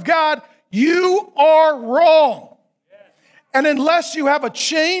word of God, you are wrong. And unless you have a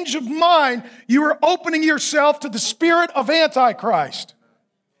change of mind, you are opening yourself to the spirit of Antichrist.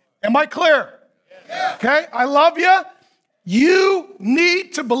 Am I clear? Okay, I love you. You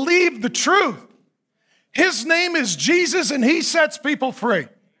need to believe the truth. His name is Jesus, and he sets people free.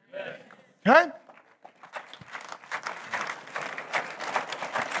 Okay?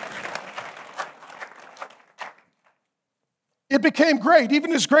 It became great,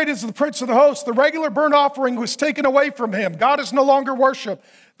 even as great as the prince of the host. The regular burnt offering was taken away from him. God is no longer worshiped.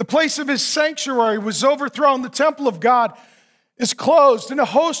 The place of his sanctuary was overthrown. The temple of God is closed, and a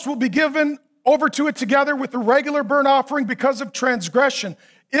host will be given over to it together with the regular burnt offering because of transgression.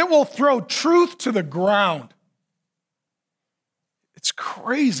 It will throw truth to the ground. It's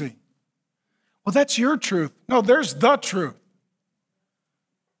crazy. Well, that's your truth. No, there's the truth.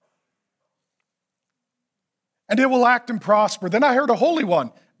 And it will act and prosper. Then I heard a holy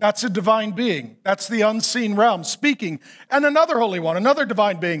one. That's a divine being. That's the unseen realm speaking. And another holy one, another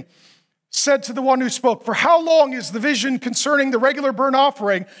divine being, said to the one who spoke, "For how long is the vision concerning the regular burnt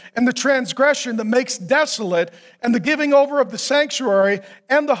offering and the transgression that makes desolate and the giving over of the sanctuary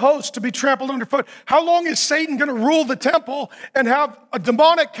and the host to be trampled underfoot? How long is Satan going to rule the temple and have a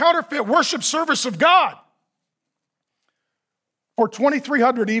demonic counterfeit worship service of God? For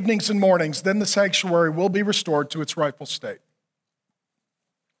 2,300 evenings and mornings, then the sanctuary will be restored to its rightful state."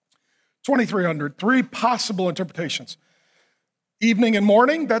 2,300, 3 possible interpretations. Evening and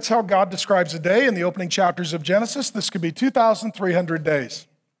morning, that's how God describes a day in the opening chapters of Genesis. This could be 2,300 days.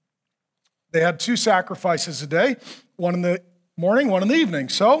 They had 2 sacrifices a day, one in the morning, one in the evening.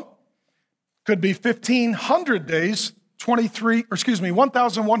 So, could be 1,500 days,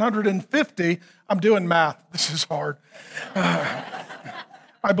 1,150. I'm doing math. This is hard.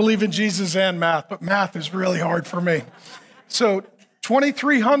 I believe in Jesus and math, but math is really hard for me. So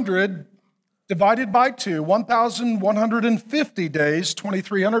 2,300 divided by 2, 1,150 days,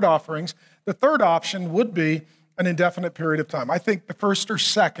 2,300 offerings. The third option would be an indefinite period of time. I think the first or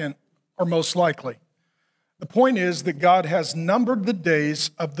second are most likely. The point is that God has numbered the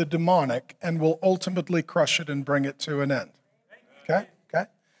days of the demonic and will ultimately crush it and bring it to an end. Okay?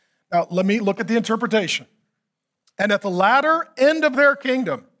 Now, let me look at the interpretation. "And at the latter end of their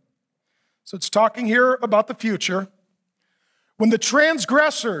kingdom," so it's talking here about the future, "when the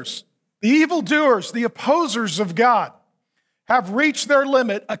transgressors, the evildoers, the opposers of God have reached their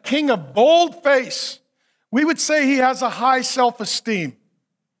limit, a king of bold face," we would say he has a high self-esteem.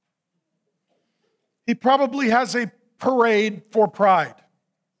 He probably has a parade for pride,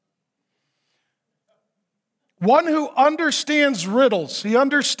 One who understands riddles. He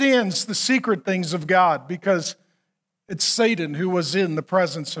understands the secret things of God because it's Satan who was in the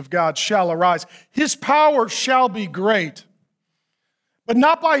presence of God shall arise. His power shall be great, but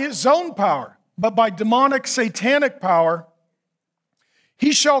not by his own power, but by demonic satanic power.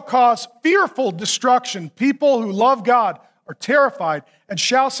 He shall cause fearful destruction. People who love God are terrified and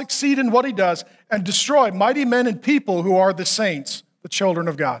shall succeed in what he does and destroy mighty men and people who are the saints, the children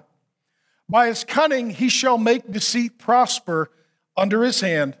of God. By his cunning, he shall make deceit prosper under his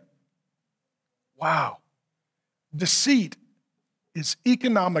hand. Wow. Deceit is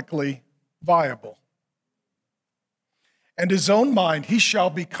economically viable. And his own mind, he shall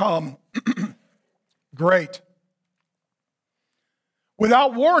become great.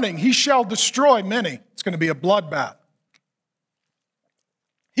 Without warning, he shall destroy many. It's going to be a bloodbath.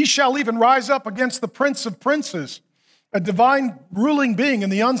 He shall even rise up against the prince of princes, a divine ruling being in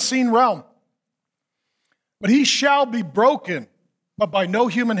the unseen realm. But he shall be broken, but by no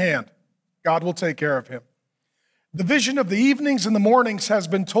human hand. God will take care of him. The vision of the evenings and the mornings has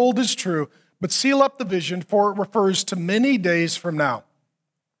been told is true, but seal up the vision, for it refers to many days from now.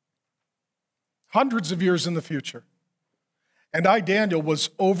 Hundreds of years in the future. And I, Daniel,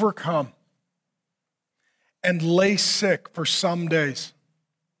 was overcome and lay sick for some days.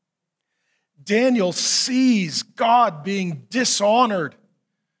 Daniel sees God being dishonored,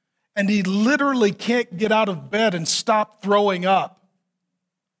 and he literally can't get out of bed and stop throwing up.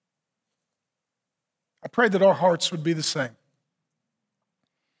 I pray that our hearts would be the same.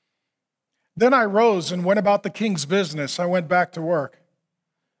 Then I rose and went about the king's business. I went back to work,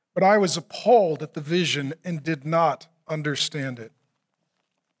 but I was appalled at the vision and did not understand it.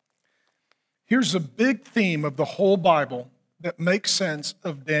 Here's a big theme of the whole Bible that makes sense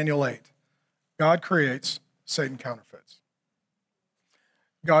of Daniel 8. God creates, Satan counterfeits.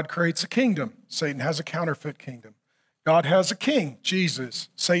 God creates a kingdom. Satan has a counterfeit kingdom. God has a king, Jesus.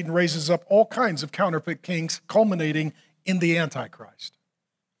 Satan raises up all kinds of counterfeit kings, culminating in the Antichrist.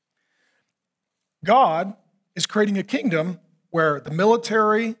 God is creating a kingdom where the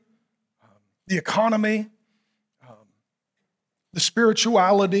military, the economy, the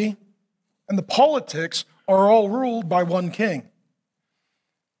spirituality, and the politics are all ruled by one king.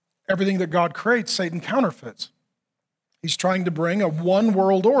 Everything that God creates, Satan counterfeits. He's trying to bring a one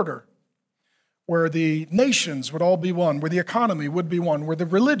world order where the nations would all be one, where the economy would be one, where the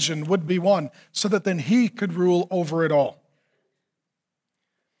religion would be one, so that then he could rule over it all.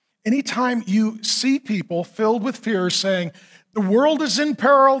 Anytime you see people filled with fear saying, the world is in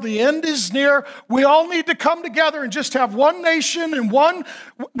peril, the end is near, we all need to come together and just have one nation and one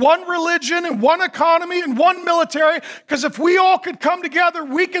religion and one economy and one military, because if we all could come together,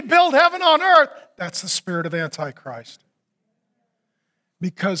 we could build heaven on earth. That's the spirit of Antichrist.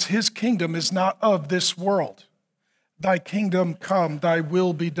 Because his kingdom is not of this world. Thy kingdom come, thy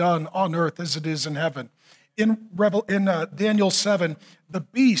will be done on earth as it is in heaven. In Daniel 7, the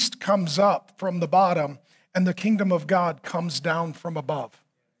beast comes up from the bottom and the kingdom of God comes down from above.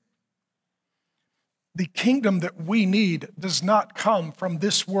 The kingdom that we need does not come from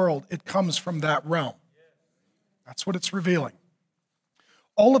this world. It comes from that realm. That's what it's revealing.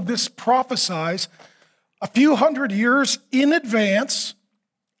 All of this prophesies a few hundred years in advance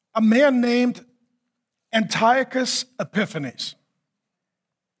a man named Antiochus Epiphanes.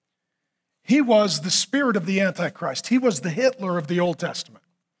 He was the spirit of the Antichrist. He was the Hitler of the Old Testament.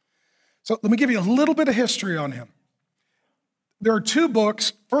 So let me give you a little bit of history on him. There are two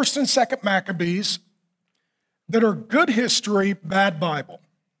books, 1st and 2nd Maccabees, that are good history, bad Bible.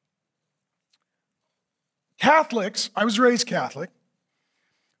 Catholics, I was raised Catholic.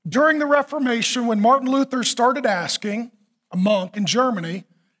 During the Reformation, when Martin Luther started asking a monk in Germany,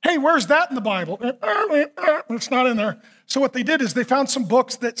 hey, where's that in the Bible? It's not in there. So what they did is they found some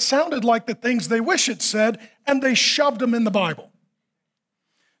books that sounded like the things they wish it said, and they shoved them in the Bible.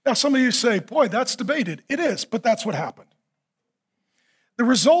 Now, some of you say, boy, that's debated. It is, but that's what happened. The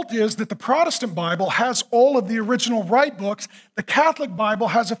result is that the Protestant Bible has all of the original right books. The Catholic Bible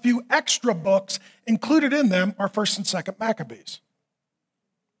has a few extra books. Included in them are 1st and 2nd Maccabees.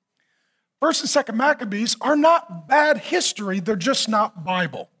 1st and 2nd Maccabees are not bad history, they're just not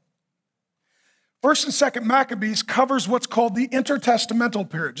Bible. 1st and 2nd Maccabees covers what's called the intertestamental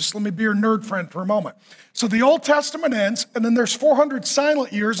period. Just let me be your nerd friend for a moment. So the Old Testament ends, and then there's 400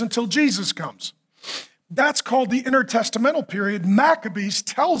 silent years until Jesus comes. That's called the intertestamental period. Maccabees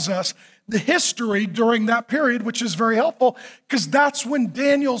tells us the history during that period, which is very helpful, because that's when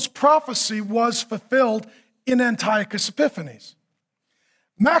Daniel's prophecy was fulfilled in Antiochus Epiphanes.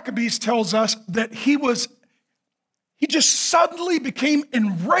 Maccabees tells us that he just suddenly became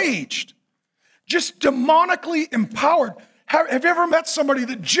enraged. just demonically empowered. Have you ever met somebody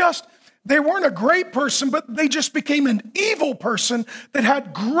that they weren't a great person, but they just became an evil person that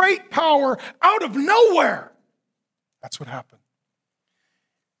had great power out of nowhere? That's what happened.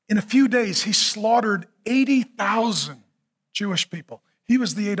 In a few days, he slaughtered 80,000 Jewish people. He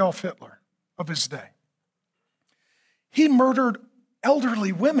was the Adolf Hitler of his day. He murdered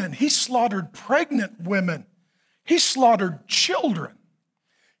elderly women. He slaughtered pregnant women. He slaughtered children.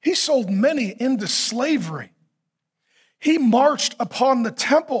 He sold many into slavery. He marched upon the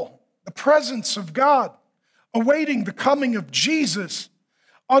temple, the presence of God, awaiting the coming of Jesus.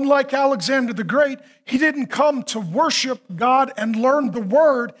 Unlike Alexander the Great, he didn't come to worship God and learn the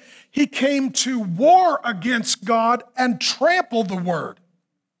word. He came to war against God and trample the word.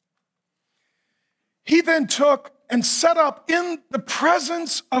 He then took and set up in the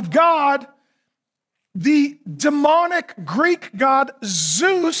presence of God the demonic Greek god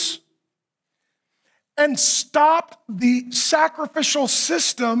Zeus and stopped the sacrificial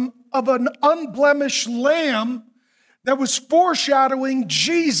system of an unblemished lamb that was foreshadowing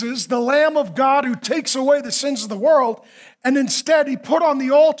Jesus, the Lamb of God who takes away the sins of the world. And instead, he put on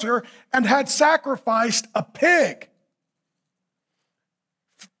the altar and had sacrificed a pig.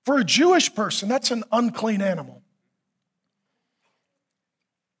 For a Jewish person, that's an unclean animal.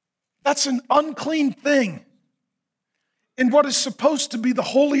 That's an unclean thing in what is supposed to be the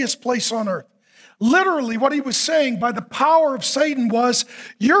holiest place on earth. Literally, what he was saying by the power of Satan was,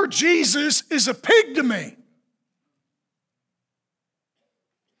 your Jesus is a pig to me.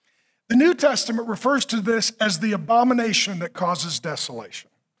 The New Testament refers to this as the abomination that causes desolation.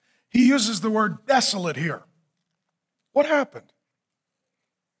 He uses the word desolate here. What happened?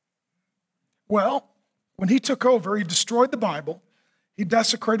 Well, when he took over, he destroyed the Bible, he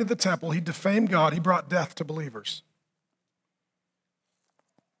desecrated the temple, he defamed God, he brought death to believers.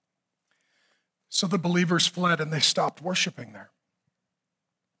 So the believers fled and they stopped worshiping there.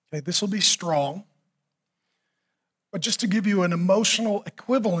 Okay, this will be strong. But just to give you an emotional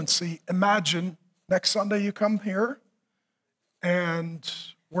equivalency, imagine next Sunday you come here and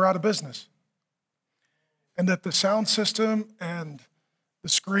we're out of business. And that the sound system and the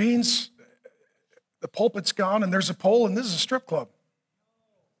screens, the pulpit's gone and there's a pole and this is a strip club.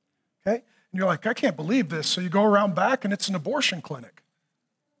 Okay? And you're like, I can't believe this. So you go around back and it's an abortion clinic.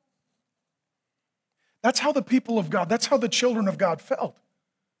 That's how the people of God, that's how the children of God felt.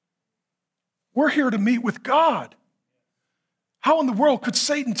 We're here to meet with God. How in the world could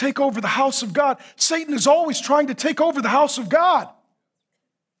Satan take over the house of God? Satan is always trying to take over the house of God.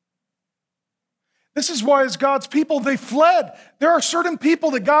 This is why as God's people, they fled. There are certain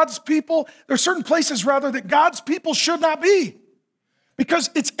people that God's people, there are certain places rather that God's people should not be. Because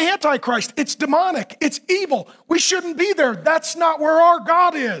it's antichrist, it's demonic, it's evil. We shouldn't be there. That's not where our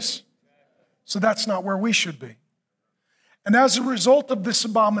God is. So that's not where we should be. And as a result of this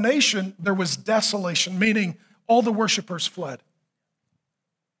abomination, there was desolation, meaning all the worshipers fled.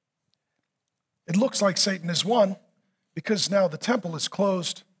 It looks like Satan has won because now the temple is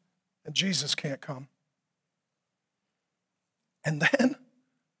closed and Jesus can't come. And then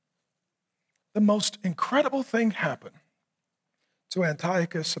the most incredible thing happened to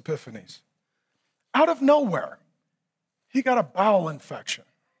Antiochus Epiphanes. Out of nowhere, he got a bowel infection.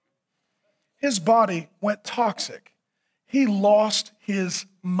 His body went toxic. He lost his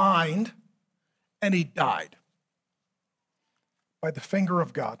mind and he died by the finger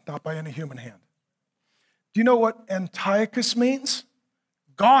of God, not by any human hand. Do you know what Antiochus means?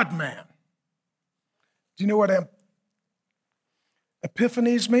 God-man. Do you know what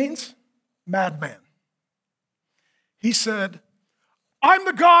Epiphanes means? Madman. He said, I'm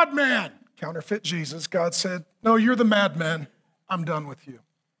the God-man. Counterfeit Jesus. God said, no, you're the madman. I'm done with you.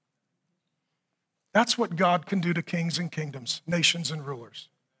 That's what God can do to kings and kingdoms, nations and rulers.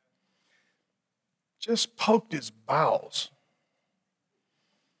 Just poked his bowels.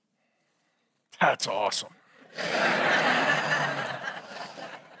 That's awesome.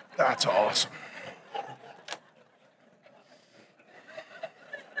 That's awesome.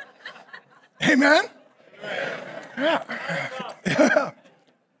 Amen? Yeah.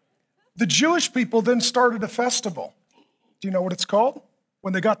 The Jewish people then started a festival. Do you know what it's called?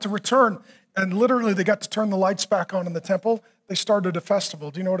 When they got to return, and literally they got to turn the lights back on in the temple, they started a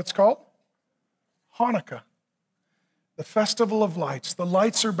festival. Do you know what it's called? Hanukkah. The festival of lights. The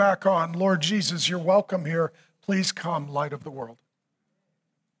lights are back on. Lord Jesus, you're welcome here. Please come, light of the world.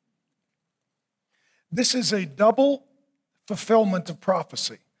 This is a double fulfillment of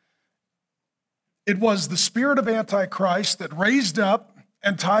prophecy. It was the spirit of Antichrist that raised up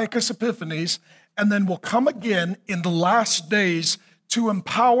Antiochus Epiphanes and then will come again in the last days to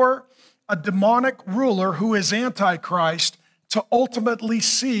empower a demonic ruler who is Antichrist to ultimately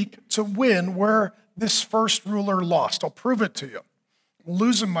seek to win where this first ruler lost. I'll prove it to you. I'm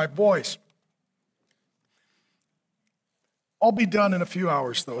losing my voice. I'll be done in a few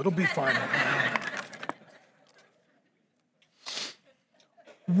hours, though. It'll be fine.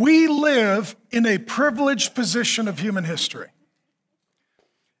 We live in a privileged position of human history.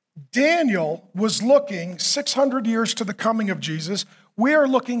 Daniel was looking 600 years to the coming of Jesus. We are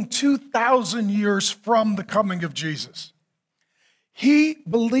looking 2,000 years from the coming of Jesus. He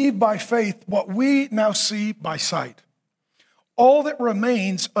believed by faith what we now see by sight. All that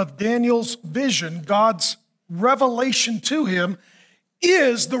remains of Daniel's vision, God's revelation to him,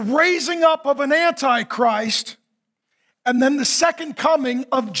 is the raising up of an Antichrist and then the second coming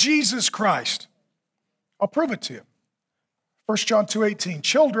of Jesus Christ. I'll prove it to you. 1 John 2:18,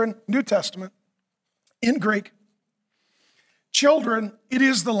 children, New Testament, in Greek, children, it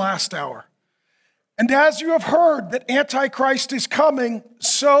is the last hour. And as you have heard that Antichrist is coming,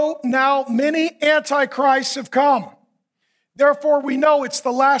 so now many Antichrists have come. Therefore, we know it's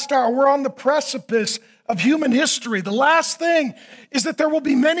the last hour. We're on the precipice of human history. The last thing is that there will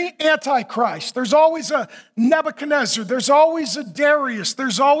be many Antichrists. There's always a Nebuchadnezzar. There's always a Darius.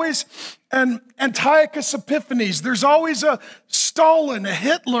 There's always an Antiochus Epiphanes. There's always a Stalin, a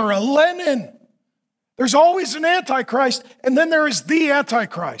Hitler, a Lenin. There's always an Antichrist, and then there is the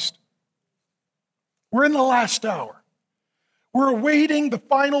Antichrist. We're in the last hour. We're awaiting the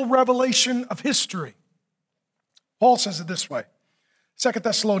final revelation of history. Paul says it this way, 2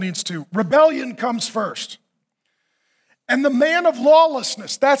 Thessalonians 2, rebellion comes first. And the man of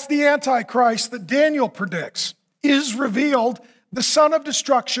lawlessness, that's the Antichrist that Daniel predicts, is revealed, the son of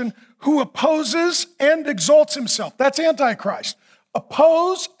destruction, who opposes and exalts himself. That's Antichrist.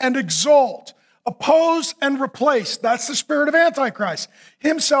 Oppose and exalt. Oppose and replace. That's the spirit of Antichrist.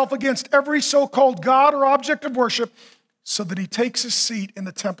 Himself against every so-called God or object of worship, so that he takes his seat in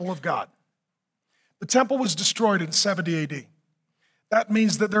the temple of God. The temple was destroyed in 70 AD. That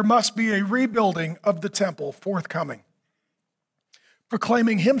means that there must be a rebuilding of the temple forthcoming,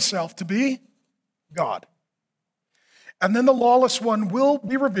 proclaiming himself to be God. And then the lawless one will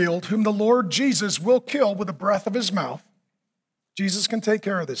be revealed, whom the Lord Jesus will kill with the breath of his mouth. Jesus can take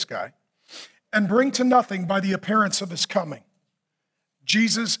care of this guy, and bring to nothing by the appearance of his coming.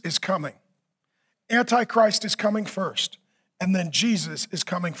 Jesus is coming. Antichrist is coming first, and then Jesus is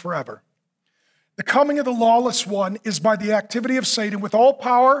coming forever. The coming of the lawless one is by the activity of Satan with all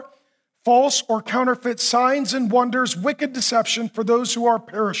power, false or counterfeit signs and wonders, wicked deception for those who are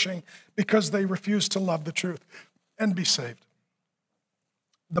perishing because they refuse to love the truth and be saved.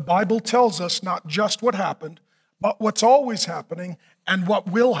 The Bible tells us not just what happened, but what's always happening and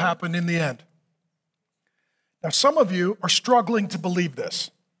what will happen in the end. Now, some of you are struggling to believe this.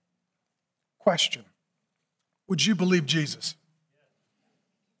 Question, would you believe Jesus?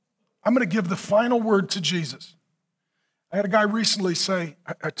 I'm going to give the final word to Jesus. I had a guy recently say,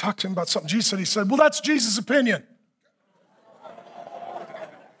 I talked to him about something Jesus said. He said, well, that's Jesus' opinion.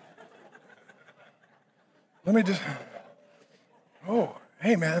 Let me just,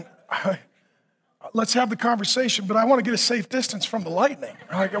 hey man, let's have the conversation, but I want to get a safe distance from the lightning.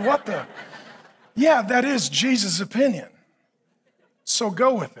 Like, what the? Yeah, that is Jesus' opinion. So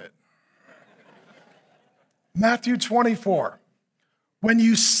go with it. Matthew 24. When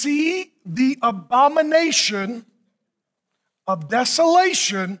you see the abomination of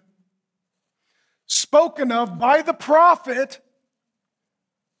desolation spoken of by the prophet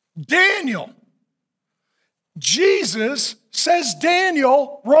Daniel, Jesus says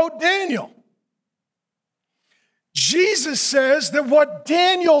Daniel wrote Daniel. Jesus says that what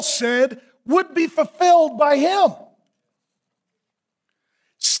Daniel said would be fulfilled by him.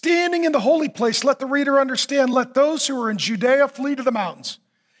 Standing in the holy place, let the reader understand, let those who are in Judea flee to the mountains.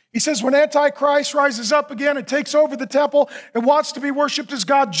 He says when Antichrist rises up again and takes over the temple and wants to be worshiped as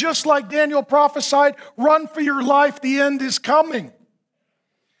God, just like Daniel prophesied, run for your life, the end is coming.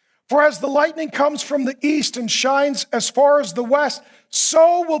 For as the lightning comes from the east and shines as far as the west,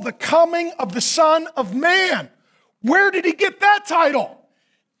 so will the coming of the Son of Man. Where did he get that title?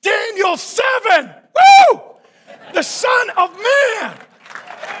 Daniel 7. Woo! The Son of Man.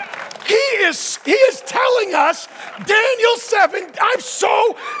 He is telling us, Daniel 7, I'm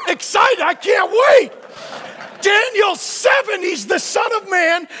so excited, I can't wait. Daniel 7, he's the Son of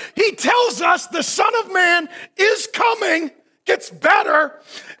Man. He tells us the Son of Man is coming, gets better,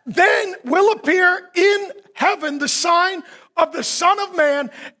 then will appear in heaven the sign of the Son of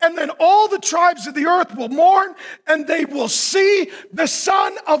Man, and then all the tribes of the earth will mourn, and they will see the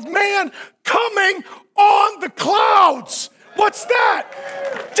Son of Man coming on the clouds What's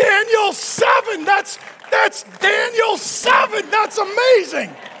that? Daniel 7. That's Daniel 7. That's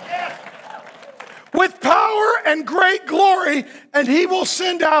amazing. With power and great glory, and he will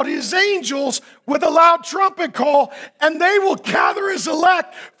send out his angels with a loud trumpet call, and they will gather his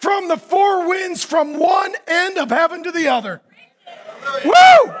elect from the four winds, from one end of heaven to the other.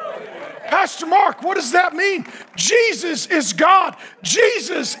 Woo! Pastor Mark, what does that mean? Jesus is God.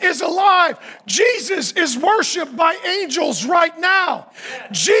 Jesus is alive. Jesus is worshiped by angels right now.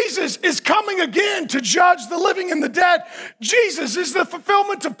 Jesus is coming again to judge the living and the dead. Jesus is the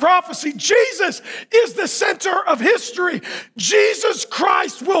fulfillment of prophecy. Jesus is the center of history. Jesus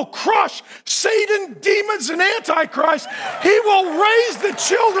Christ will crush Satan, demons, and Antichrist. He will raise the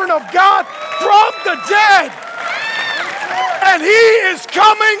children of God from the dead. And he is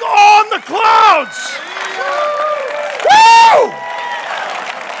coming on the clouds. Woo!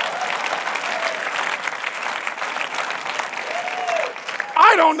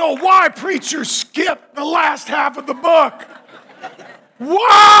 I don't know why preachers skip the last half of the book.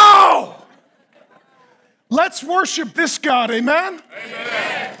 Wow! Let's worship this God, amen?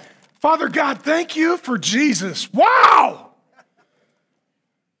 Amen. Father God, thank you for Jesus. Wow!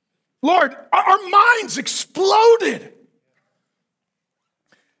 Lord, our minds exploded.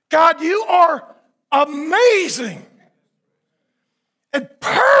 God, you are amazing and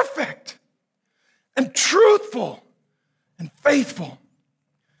perfect and truthful and faithful.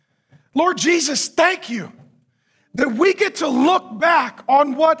 Lord Jesus, thank you that we get to look back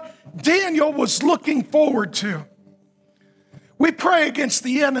on what Daniel was looking forward to. We pray against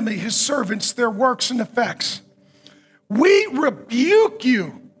the enemy, his servants, their works and effects. We rebuke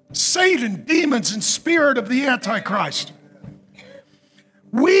you, Satan, demons, and spirit of the Antichrist.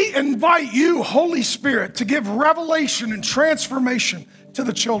 We invite you, Holy Spirit, to give revelation and transformation to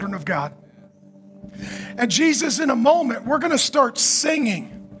the children of God. And Jesus, in a moment, we're going to start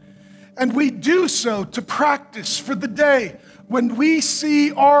singing. And we do so to practice for the day when we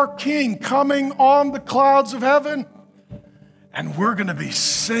see our King coming on the clouds of heaven. And we're going to be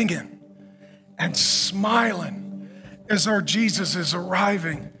singing and smiling as our Jesus is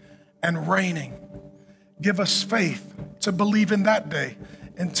arriving and reigning. Give us faith to believe in that day.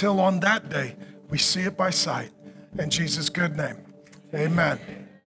 Until on that day, we see it by sight. In Jesus' good name, amen.